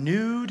are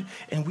renewed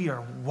and we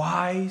are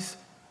wise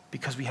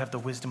because we have the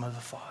wisdom of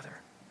the Father.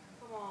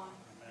 Come on.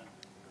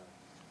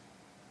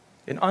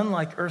 And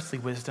unlike earthly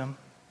wisdom,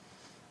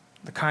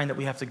 the kind that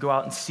we have to go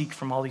out and seek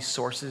from all these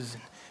sources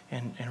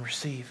and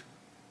receive,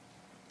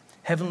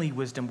 heavenly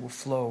wisdom will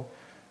flow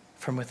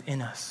from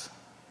within us.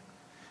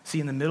 See,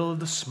 in the middle of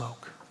the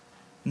smoke,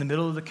 in the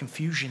middle of the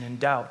confusion and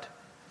doubt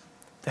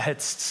that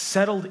had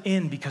settled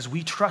in because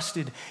we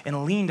trusted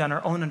and leaned on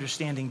our own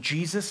understanding,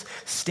 Jesus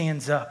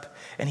stands up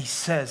and he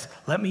says,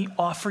 let me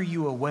offer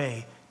you a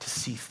way to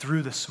see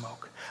through the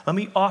smoke. Let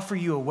me offer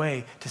you a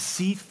way to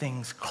see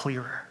things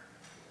clearer.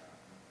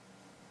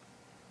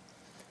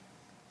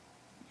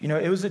 You know,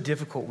 it was a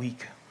difficult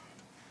week.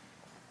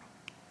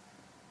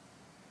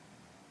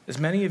 As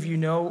many of you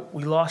know,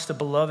 we lost a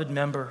beloved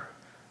member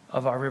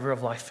of our River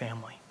of Life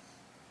family.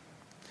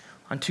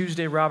 On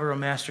Tuesday, Robert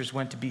O'Masters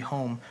went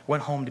home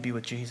to be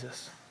with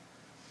Jesus.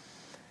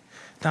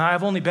 Now,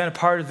 I've only been a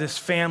part of this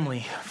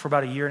family for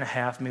about a year and a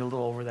half, maybe a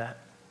little over that.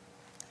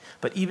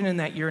 But even in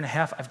that year and a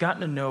half, I've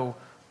gotten to know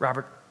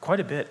Robert quite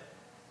a bit.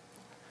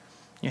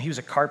 You know, he was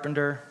a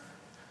carpenter,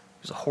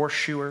 he was a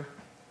horseshoer,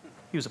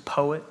 he was a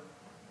poet.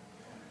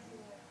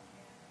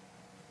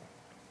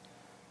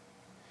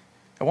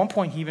 At one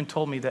point, he even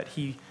told me that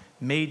he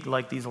made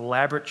like these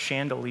elaborate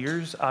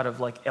chandeliers out of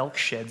like elk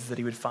sheds that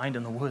he would find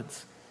in the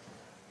woods.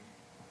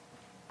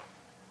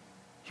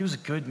 He was a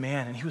good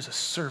man, and he was a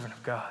servant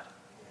of God.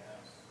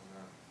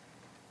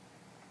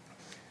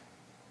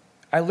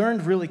 I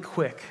learned really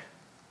quick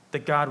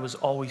that God was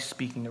always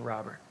speaking to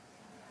Robert.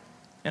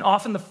 And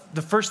often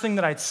the first thing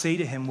that I'd say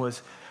to him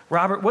was,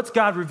 Robert, what's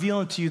God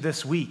revealing to you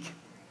this week?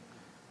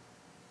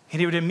 And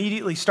he would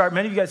immediately start.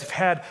 Many of you guys have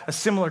had a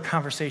similar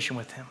conversation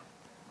with him.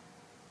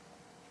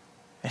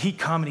 And he'd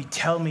come and he'd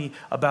tell me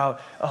about,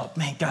 oh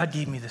man, God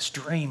gave me this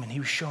dream and he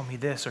was showing me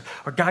this,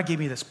 or God gave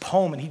me this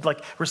poem, and he'd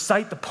like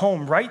recite the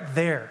poem right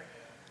there.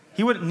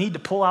 He wouldn't need to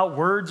pull out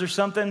words or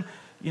something.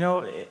 You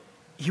know,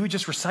 he would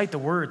just recite the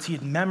words. He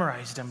had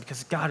memorized them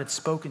because God had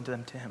spoken to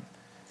them to him.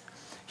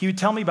 He would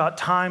tell me about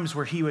times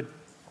where he would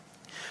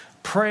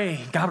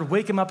pray. God would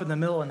wake him up in the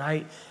middle of the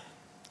night,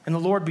 and the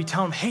Lord would be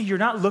telling him, hey, you're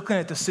not looking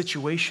at the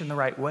situation the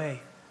right way.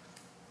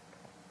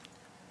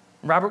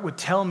 Robert would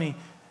tell me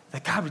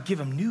that God would give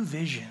him new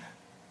vision,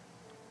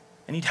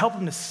 and he'd help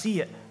him to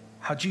see it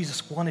how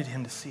Jesus wanted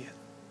him to see it.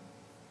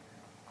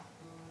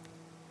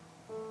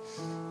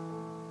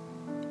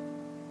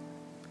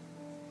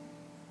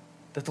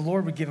 That the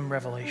Lord would give him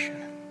revelation.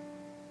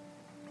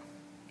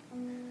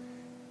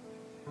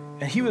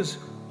 And he was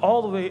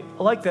all the way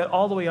like that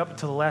all the way up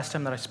until the last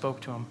time that I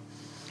spoke to him.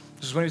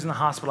 This is when he was in the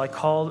hospital. I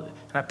called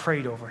and I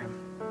prayed over him.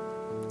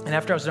 And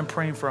after I was done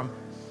praying for him,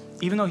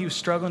 even though he was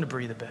struggling to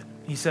breathe a bit,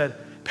 he said,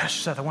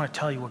 Pastor Seth, I want to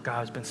tell you what God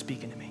has been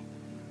speaking to me.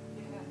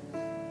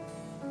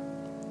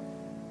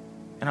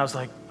 And I was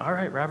like, all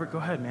right, Robert, go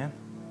ahead, man.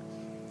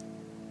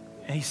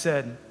 And he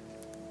said,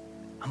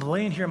 I'm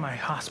laying here in my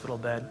hospital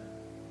bed,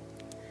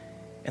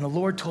 and the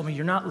Lord told me,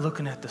 you're not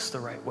looking at this the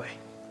right way.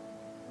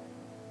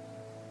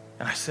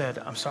 And I said,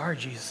 I'm sorry,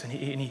 Jesus. And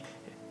he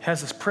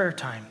has this prayer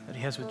time that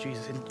he has with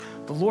Jesus. And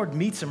the Lord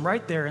meets him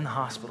right there in the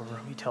hospital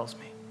room, he tells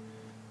me.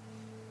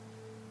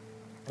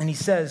 And he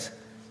says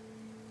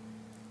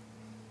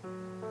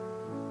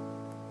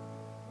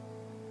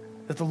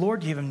that the Lord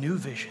gave him new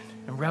vision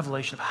and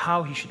revelation of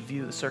how he should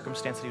view the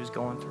circumstance that he was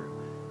going through.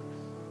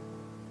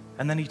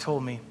 And then he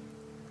told me,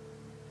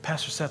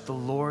 Pastor Seth, the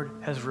Lord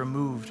has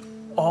removed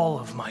all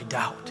of my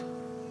doubt.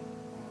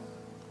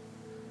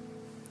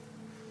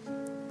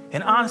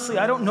 And honestly,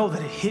 I don't know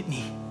that it hit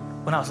me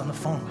when I was on the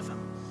phone with him.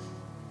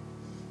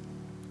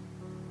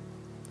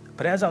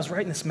 But as I was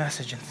writing this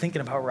message and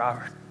thinking about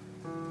Robert,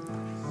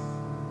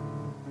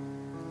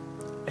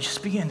 I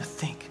just began to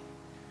think,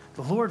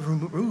 the Lord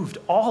removed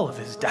all of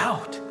his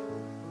doubt.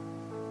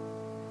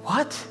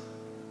 What?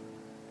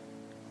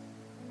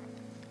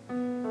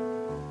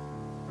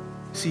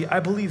 See, I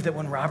believe that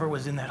when Robert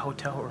was in that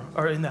hotel room,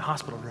 or in that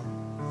hospital room,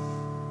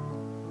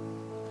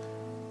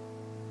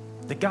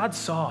 that God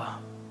saw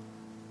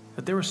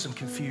that there was some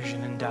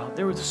confusion and doubt.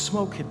 There was the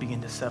smoke had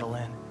begun to settle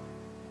in.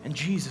 And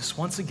Jesus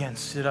once again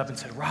stood up and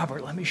said,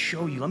 Robert, let me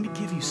show you, let me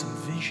give you some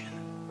vision.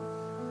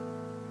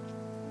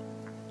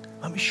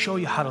 Let me show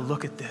you how to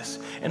look at this.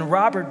 And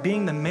Robert,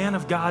 being the man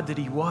of God that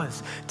he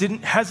was,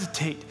 didn't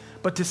hesitate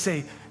but to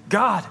say,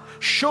 God,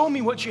 show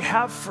me what you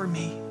have for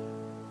me.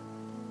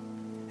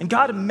 And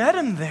God met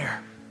him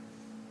there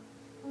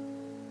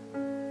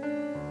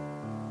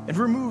and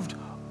removed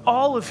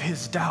all of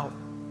his doubt.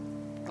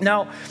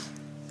 Now,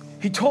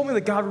 he told me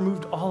that God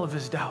removed all of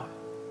his doubt.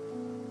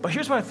 But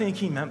here's what I think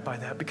he meant by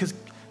that, because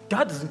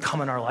God doesn't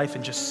come in our life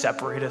and just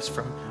separate us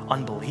from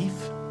unbelief,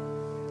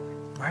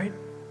 right?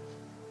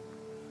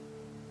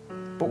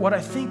 But what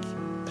I think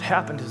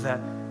happened is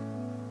that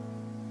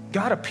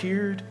God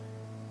appeared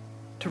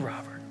to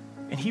Robert,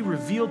 and he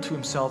revealed to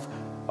himself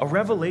a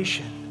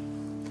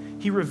revelation.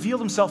 He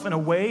revealed himself in a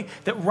way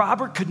that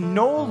Robert could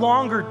no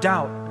longer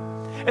doubt.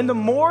 And the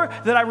more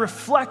that I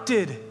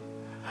reflected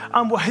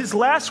on his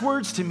last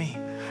words to me,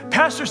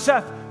 Pastor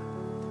Seth,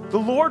 the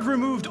Lord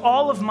removed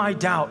all of my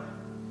doubt.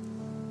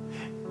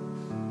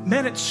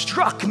 Man, it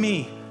struck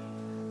me.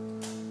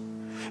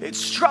 It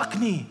struck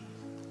me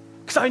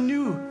because I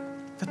knew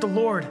that the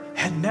Lord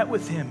had met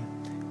with him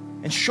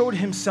and showed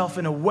himself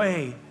in a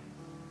way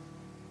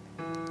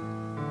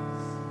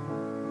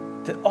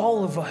that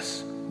all of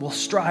us will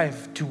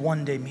strive to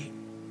one day meet.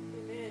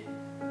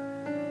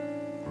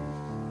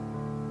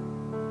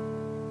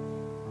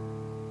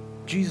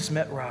 Jesus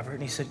met Robert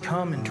and he said,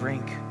 come and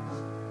drink.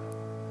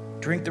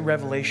 Drink the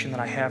revelation that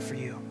I have for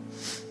you.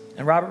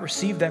 And Robert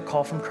received that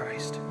call from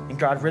Christ, and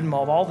God rid him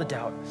of all the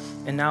doubt,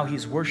 and now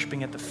he's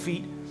worshiping at the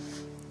feet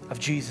of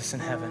Jesus in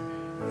heaven.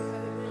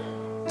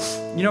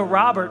 You know,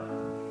 Robert,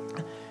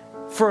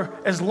 for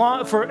as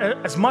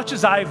much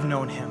as I've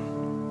known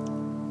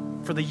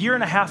him, for the year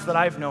and a half that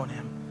I've known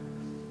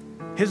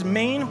him, his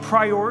main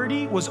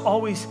priority was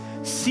always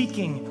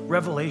seeking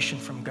revelation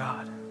from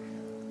God.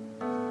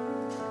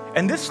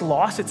 And this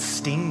loss, it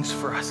stings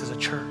for us as a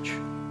church.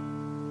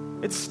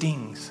 It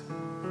stings.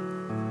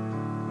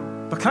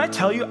 But can I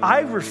tell you,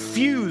 I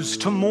refuse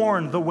to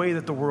mourn the way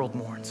that the world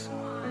mourns.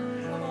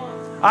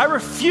 I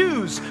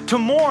refuse to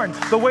mourn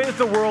the way that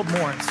the world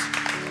mourns.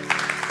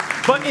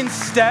 But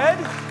instead,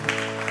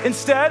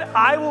 Instead,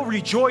 I will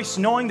rejoice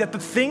knowing that the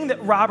thing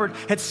that Robert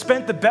had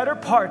spent the better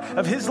part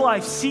of his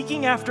life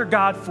seeking after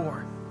God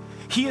for,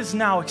 he is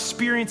now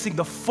experiencing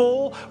the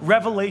full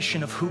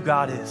revelation of who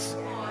God is.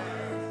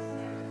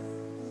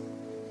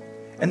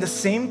 And the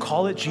same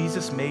call that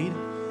Jesus made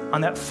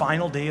on that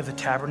final day of the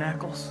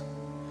Tabernacles,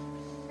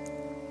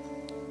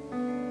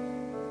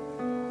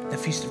 the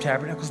Feast of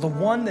Tabernacles, the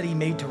one that he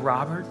made to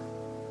Robert,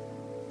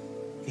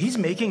 he's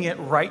making it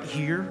right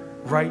here,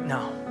 right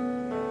now.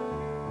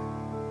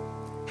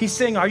 He's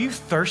saying, are you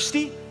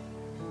thirsty?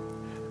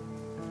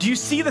 Do you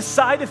see the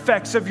side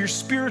effects of your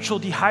spiritual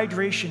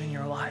dehydration in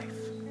your life?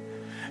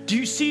 Do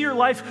you see your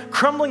life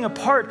crumbling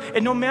apart,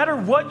 and no matter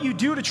what you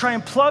do to try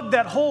and plug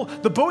that hole,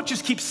 the boat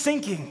just keeps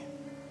sinking?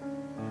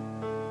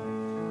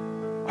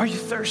 Are you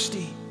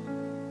thirsty?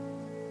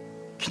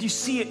 Can you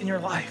see it in your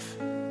life?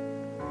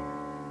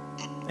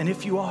 And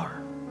if you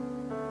are,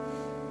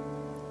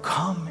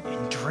 come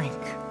and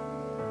drink.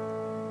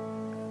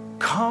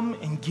 Come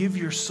and give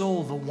your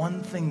soul the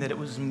one thing that it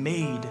was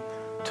made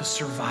to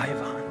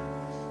survive on.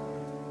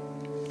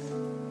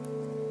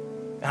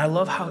 And I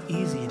love how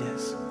easy it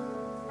is.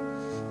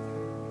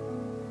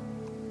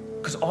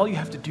 Because all you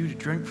have to do to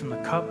drink from the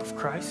cup of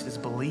Christ is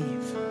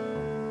believe.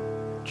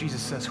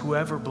 Jesus says,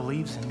 whoever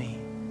believes in me,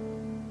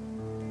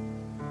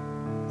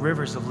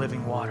 rivers of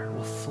living water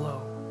will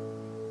flow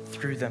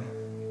through them.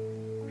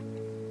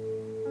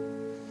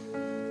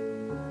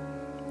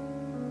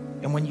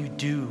 And when you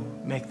do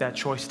make that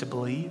choice to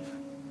believe,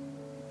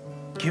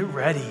 get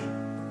ready.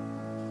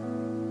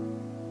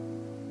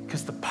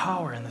 Because the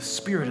power and the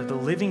Spirit of the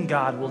living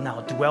God will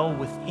now dwell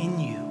within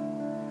you.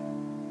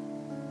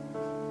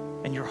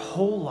 And your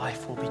whole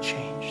life will be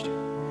changed.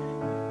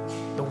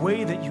 The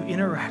way that you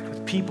interact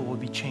with people will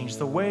be changed.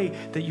 The way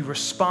that you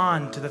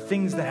respond to the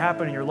things that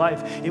happen in your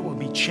life, it will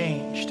be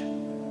changed.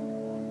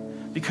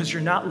 Because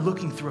you're not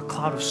looking through a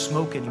cloud of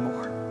smoke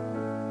anymore,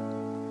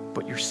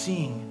 but you're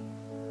seeing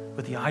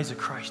with the eyes of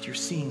Christ. You're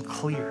seeing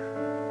clear.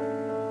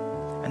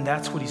 And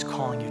that's what he's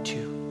calling you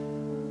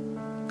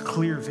to.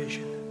 Clear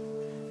vision,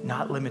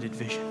 not limited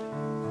vision.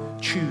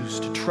 Choose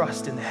to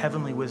trust in the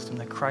heavenly wisdom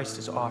that Christ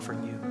is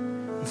offering you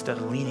instead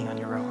of leaning on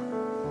your own.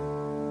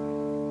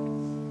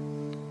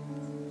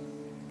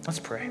 Let's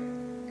pray.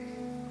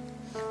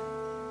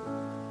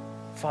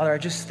 Father, I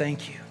just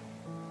thank you.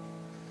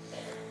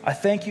 I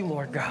thank you,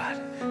 Lord God,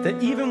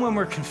 that even when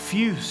we're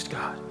confused,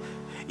 God,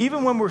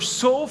 even when we're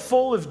so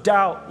full of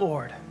doubt,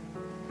 Lord,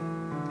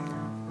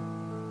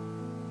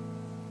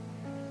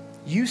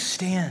 you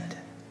stand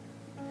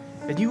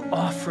and you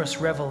offer us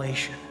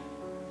revelation.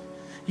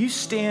 You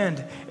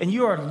stand and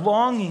you are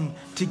longing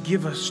to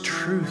give us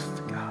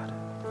truth, God.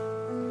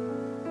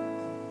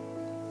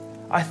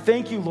 I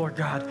thank you, Lord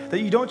God,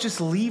 that you don't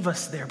just leave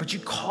us there, but you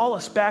call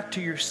us back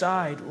to your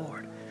side,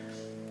 Lord.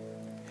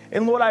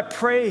 And Lord, I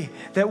pray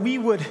that we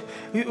would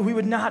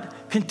not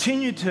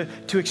continue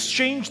to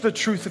exchange the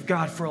truth of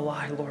God for a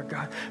lie, Lord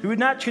God. We would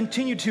not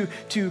continue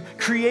to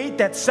create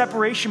that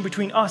separation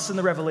between us and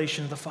the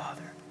revelation of the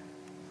Father.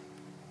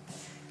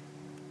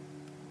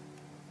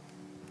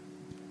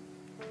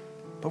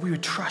 But we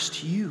would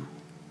trust you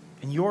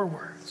and your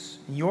words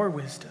and your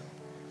wisdom.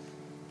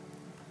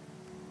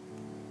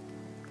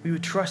 We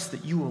would trust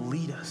that you will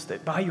lead us,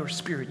 that by your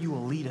Spirit you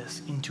will lead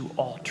us into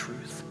all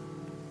truth.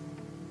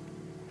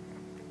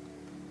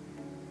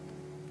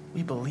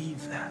 We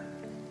believe that.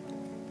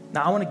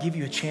 Now I want to give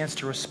you a chance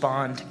to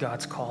respond to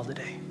God's call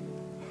today.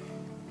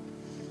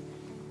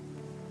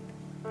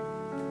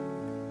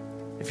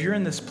 If you're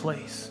in this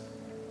place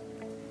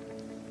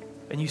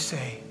and you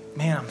say,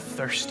 man, I'm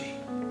thirsty,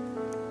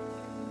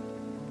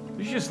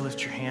 would you just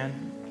lift your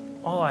hand,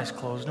 all eyes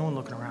closed, no one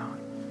looking around.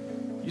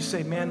 You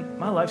say, man,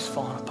 my life's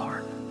falling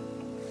apart.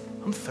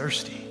 I'm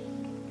thirsty.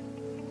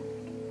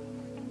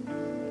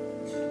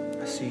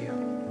 I see you.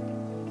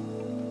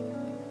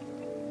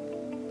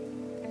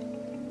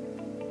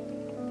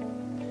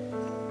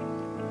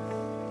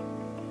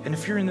 And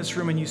if you're in this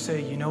room and you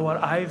say, you know what,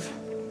 I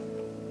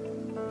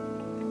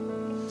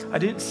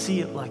didn't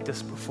see it like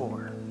this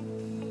before,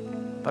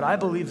 but I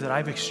believe that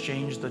I've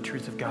exchanged the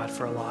truth of God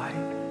for a lie.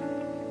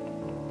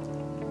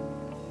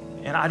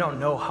 And I don't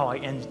know how I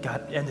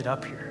ended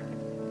up here.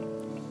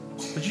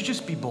 Would you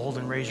just be bold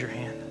and raise your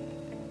hand?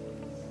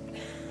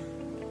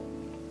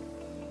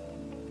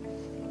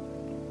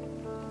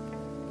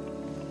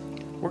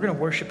 We're going to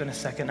worship in a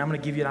second. I'm going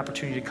to give you an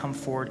opportunity to come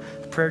forward.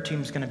 The prayer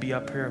team is going to be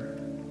up here,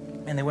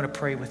 and they want to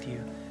pray with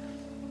you.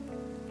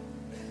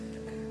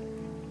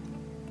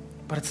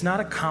 But it's not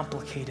a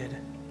complicated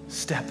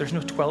step. There's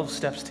no 12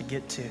 steps to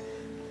get to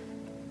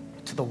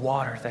the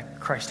water that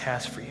Christ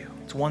has for you.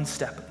 It's one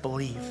step,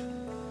 believe.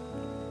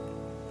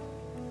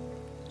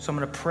 So I'm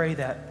going to pray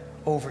that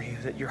over you,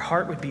 that your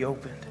heart would be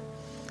opened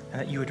and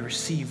that you would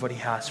receive what he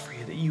has for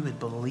you, that you would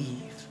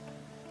believe,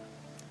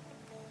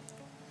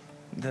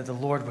 that the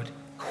Lord would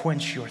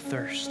quench your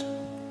thirst.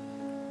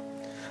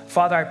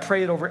 Father, I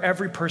pray it over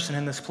every person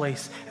in this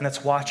place and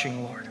that's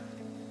watching, Lord.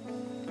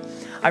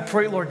 I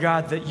pray, Lord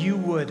God, that you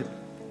would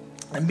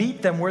and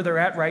meet them where they're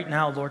at right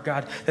now, Lord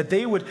God, that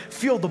they would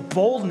feel the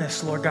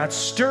boldness, Lord God,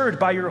 stirred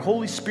by your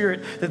Holy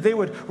Spirit, that they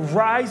would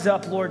rise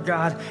up, Lord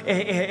God,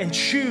 and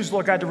choose,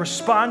 Lord God, to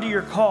respond to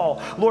your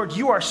call. Lord,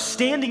 you are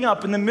standing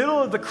up in the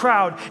middle of the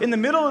crowd, in the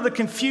middle of the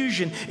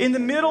confusion, in the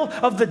middle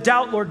of the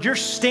doubt, Lord. You're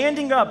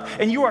standing up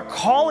and you are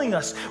calling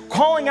us,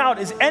 calling out,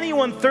 is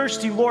anyone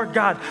thirsty, Lord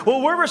God?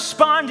 Well, we're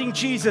responding,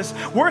 Jesus.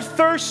 We're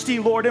thirsty,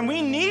 Lord, and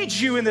we need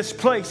you in this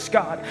place,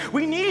 God.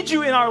 We need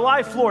you in our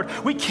life, Lord.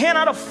 We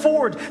cannot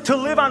afford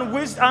to live on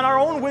our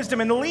own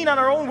wisdom and to lean on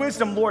our own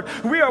wisdom, Lord.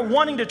 We are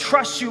wanting to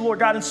trust you, Lord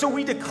God. And so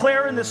we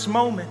declare in this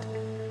moment,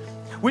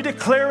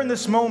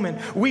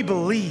 we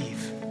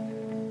believe.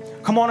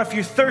 Come on, if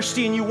you're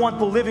thirsty and you want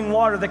the living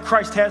water that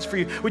Christ has for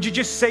you, would you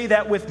just say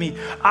that with me?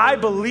 I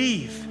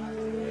believe.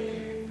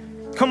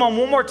 Come on,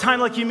 one more time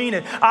like you mean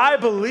it. I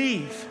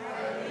believe.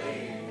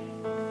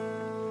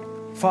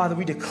 Father,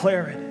 we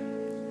declare it.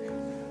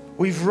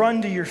 We've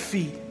run to your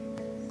feet.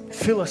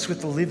 Fill us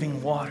with the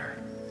living water.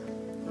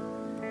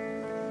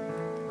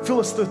 Fill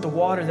us with the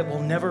water that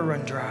will never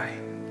run dry.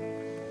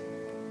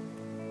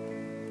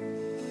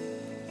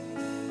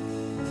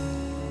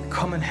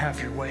 Come and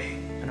have your way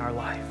in our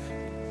life.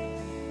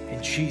 In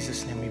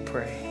Jesus' name we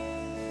pray.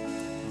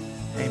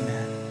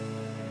 Amen.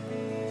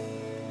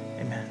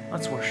 Amen.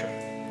 Let's worship.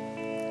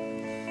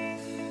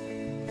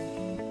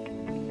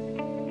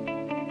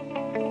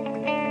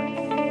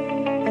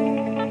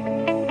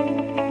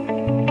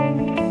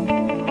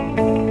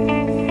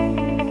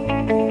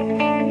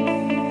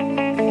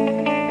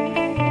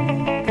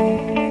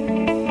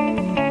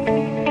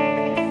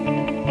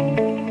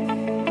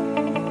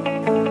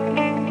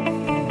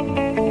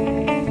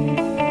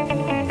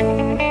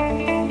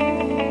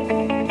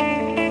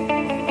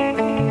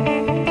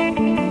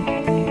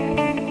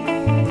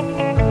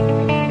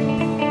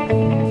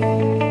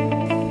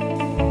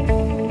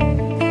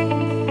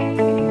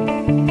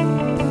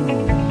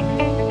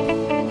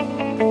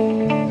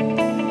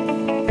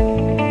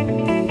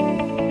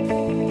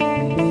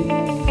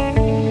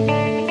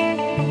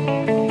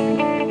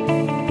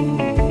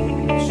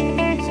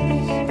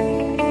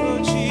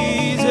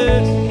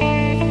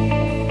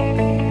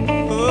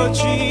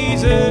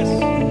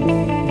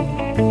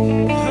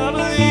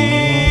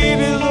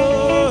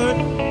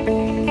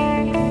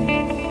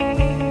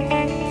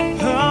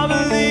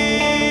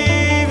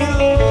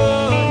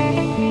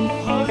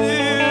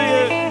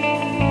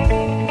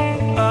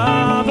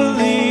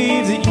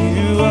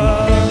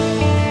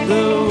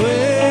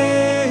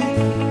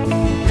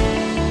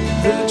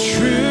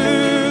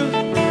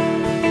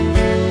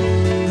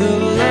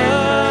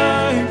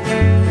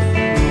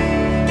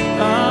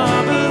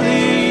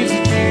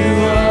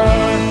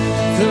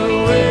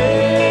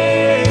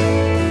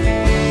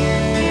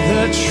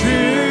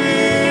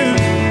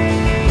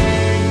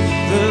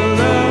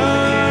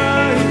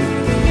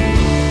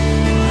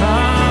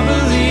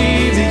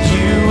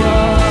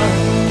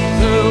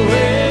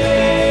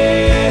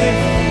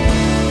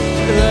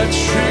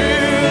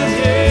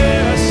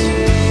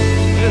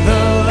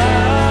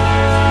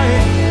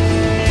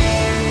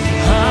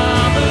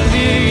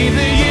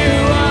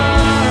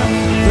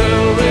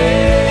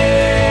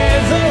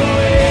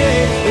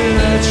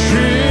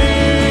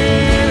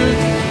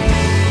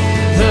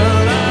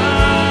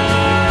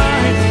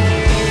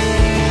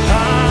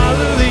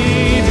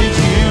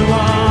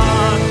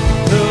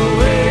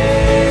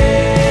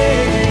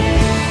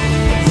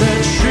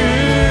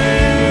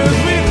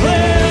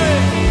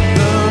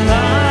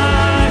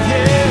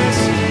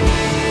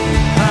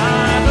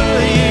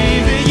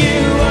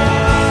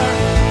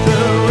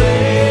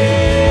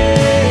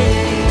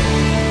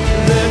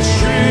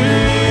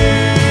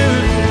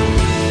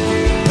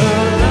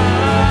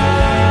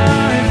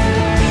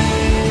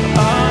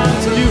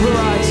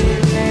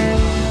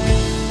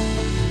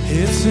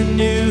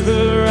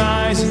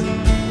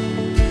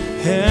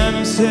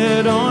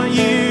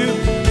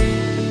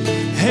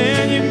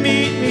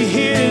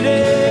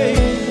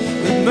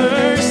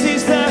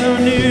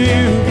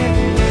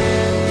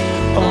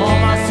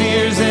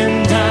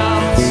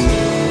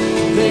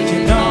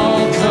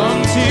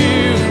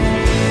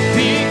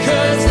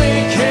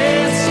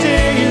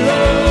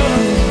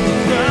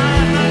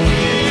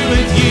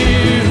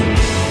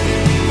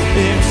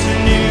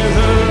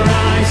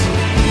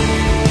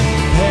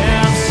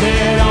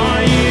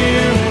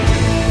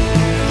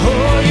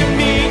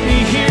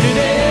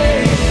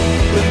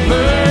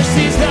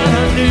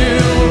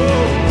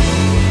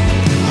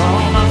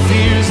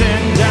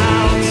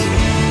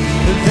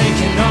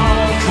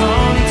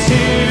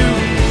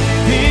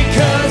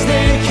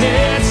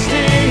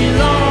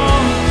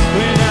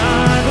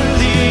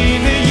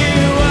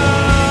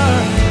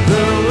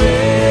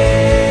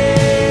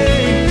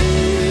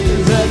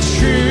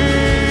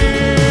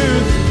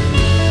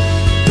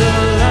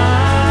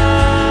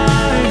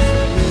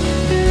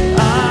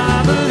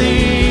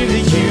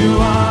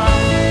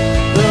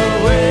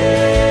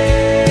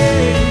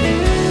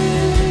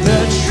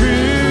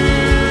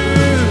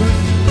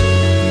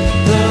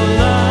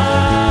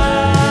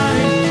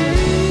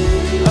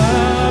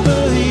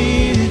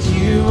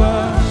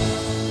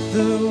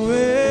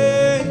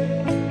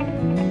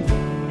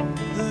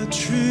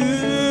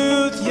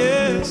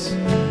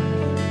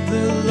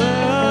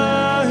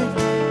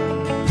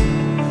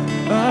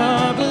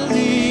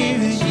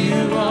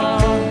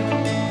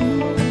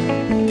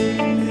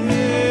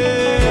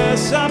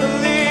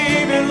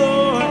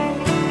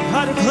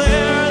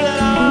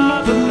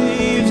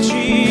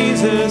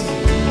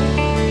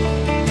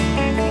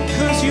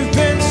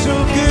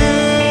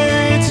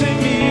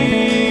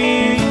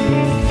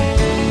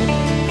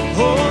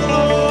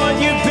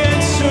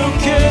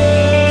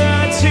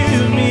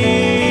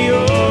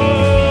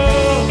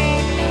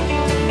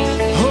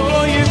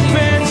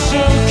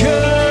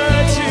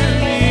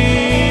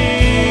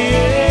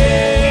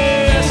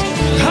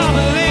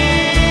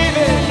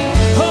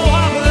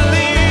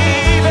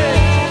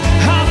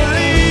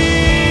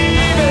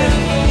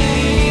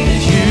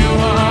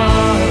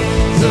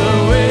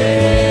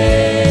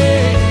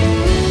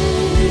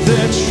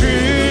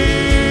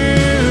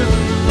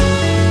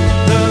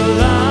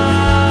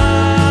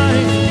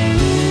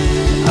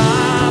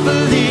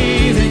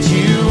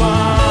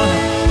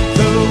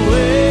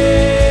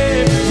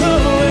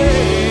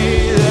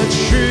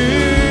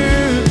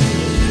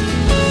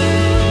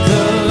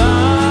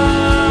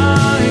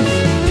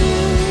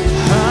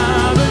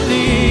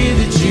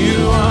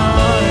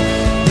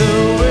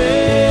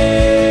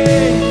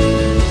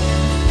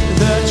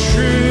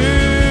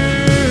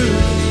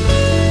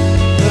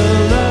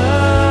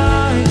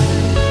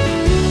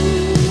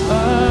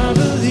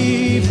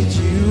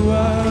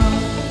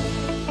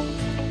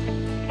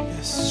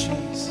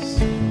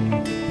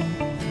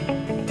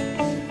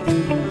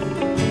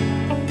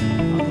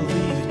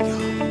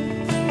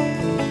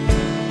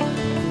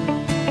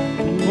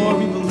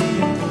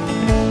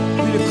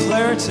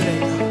 today,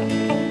 God.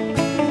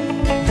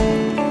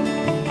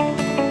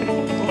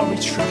 Lord, we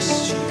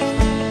trust you.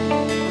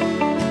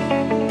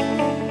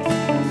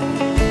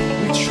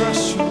 We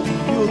trust you.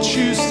 We will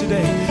choose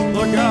today,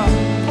 Lord God,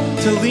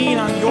 to lean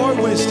on your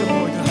wisdom,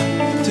 Lord God,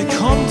 to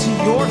come to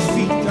your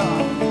feet,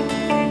 God.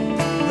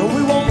 No,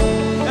 we won't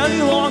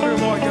any longer,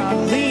 Lord God,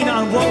 lean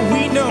on what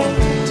we know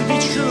to be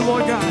true,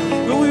 Lord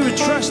God, but we would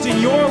trust in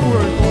your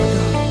word, Lord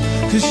God,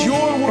 because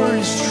your word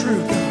is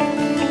true, God.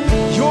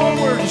 Your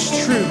word is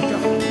true, God.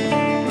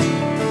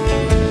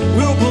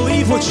 We will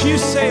believe what you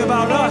say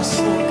about us,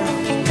 Lord God.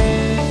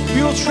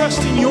 We will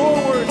trust in your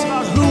words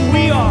about who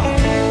we are.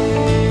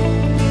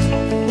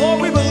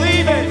 Lord, we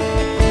believe it.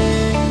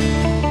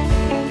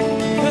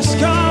 Yes,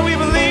 God, we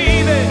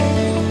believe it.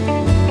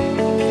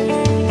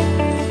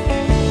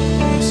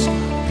 Yes,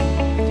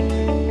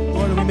 God.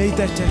 Lord, we made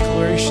that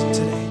declaration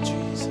today,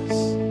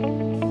 Jesus.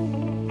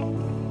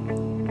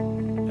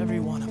 Every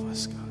one of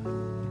us, God.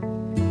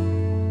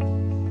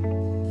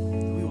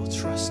 We will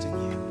trust in you.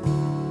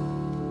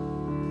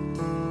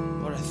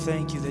 Lord, I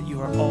thank you that you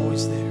are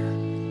always there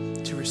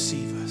to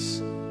receive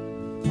us.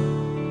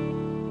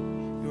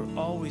 You are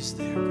always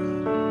there,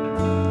 God,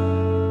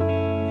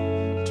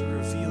 to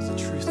reveal the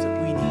truth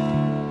that we need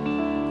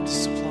and to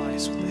supply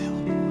us with the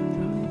help, Lord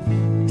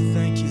God. We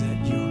thank you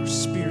that your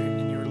spirit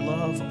and your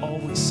love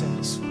always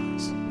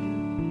satisfies.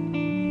 We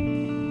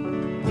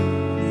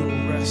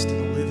will rest in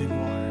the living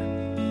water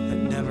that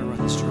never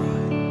runs dry.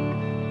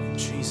 In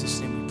Jesus'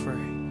 name we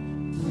pray.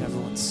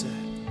 Everyone said,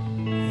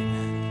 amen.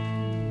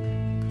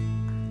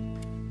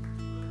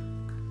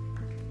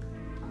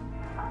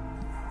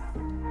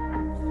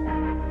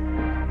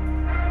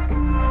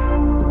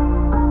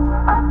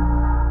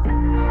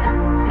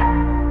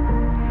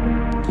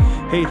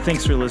 Hey,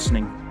 thanks for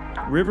listening.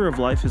 River of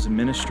Life is a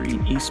ministry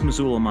in East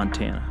Missoula,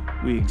 Montana.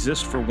 We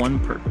exist for one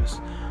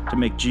purpose, to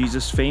make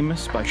Jesus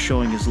famous by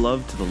showing his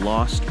love to the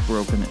lost,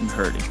 broken, and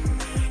hurting.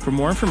 For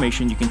more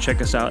information, you can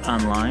check us out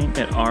online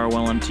at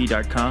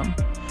rolmt.com.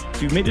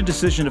 If you've made a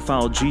decision to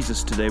follow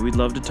Jesus today, we'd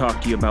love to talk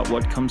to you about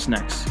what comes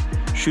next.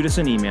 Shoot us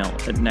an email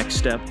at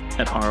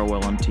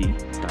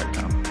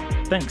nextstep@rolmt.com.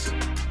 Thanks.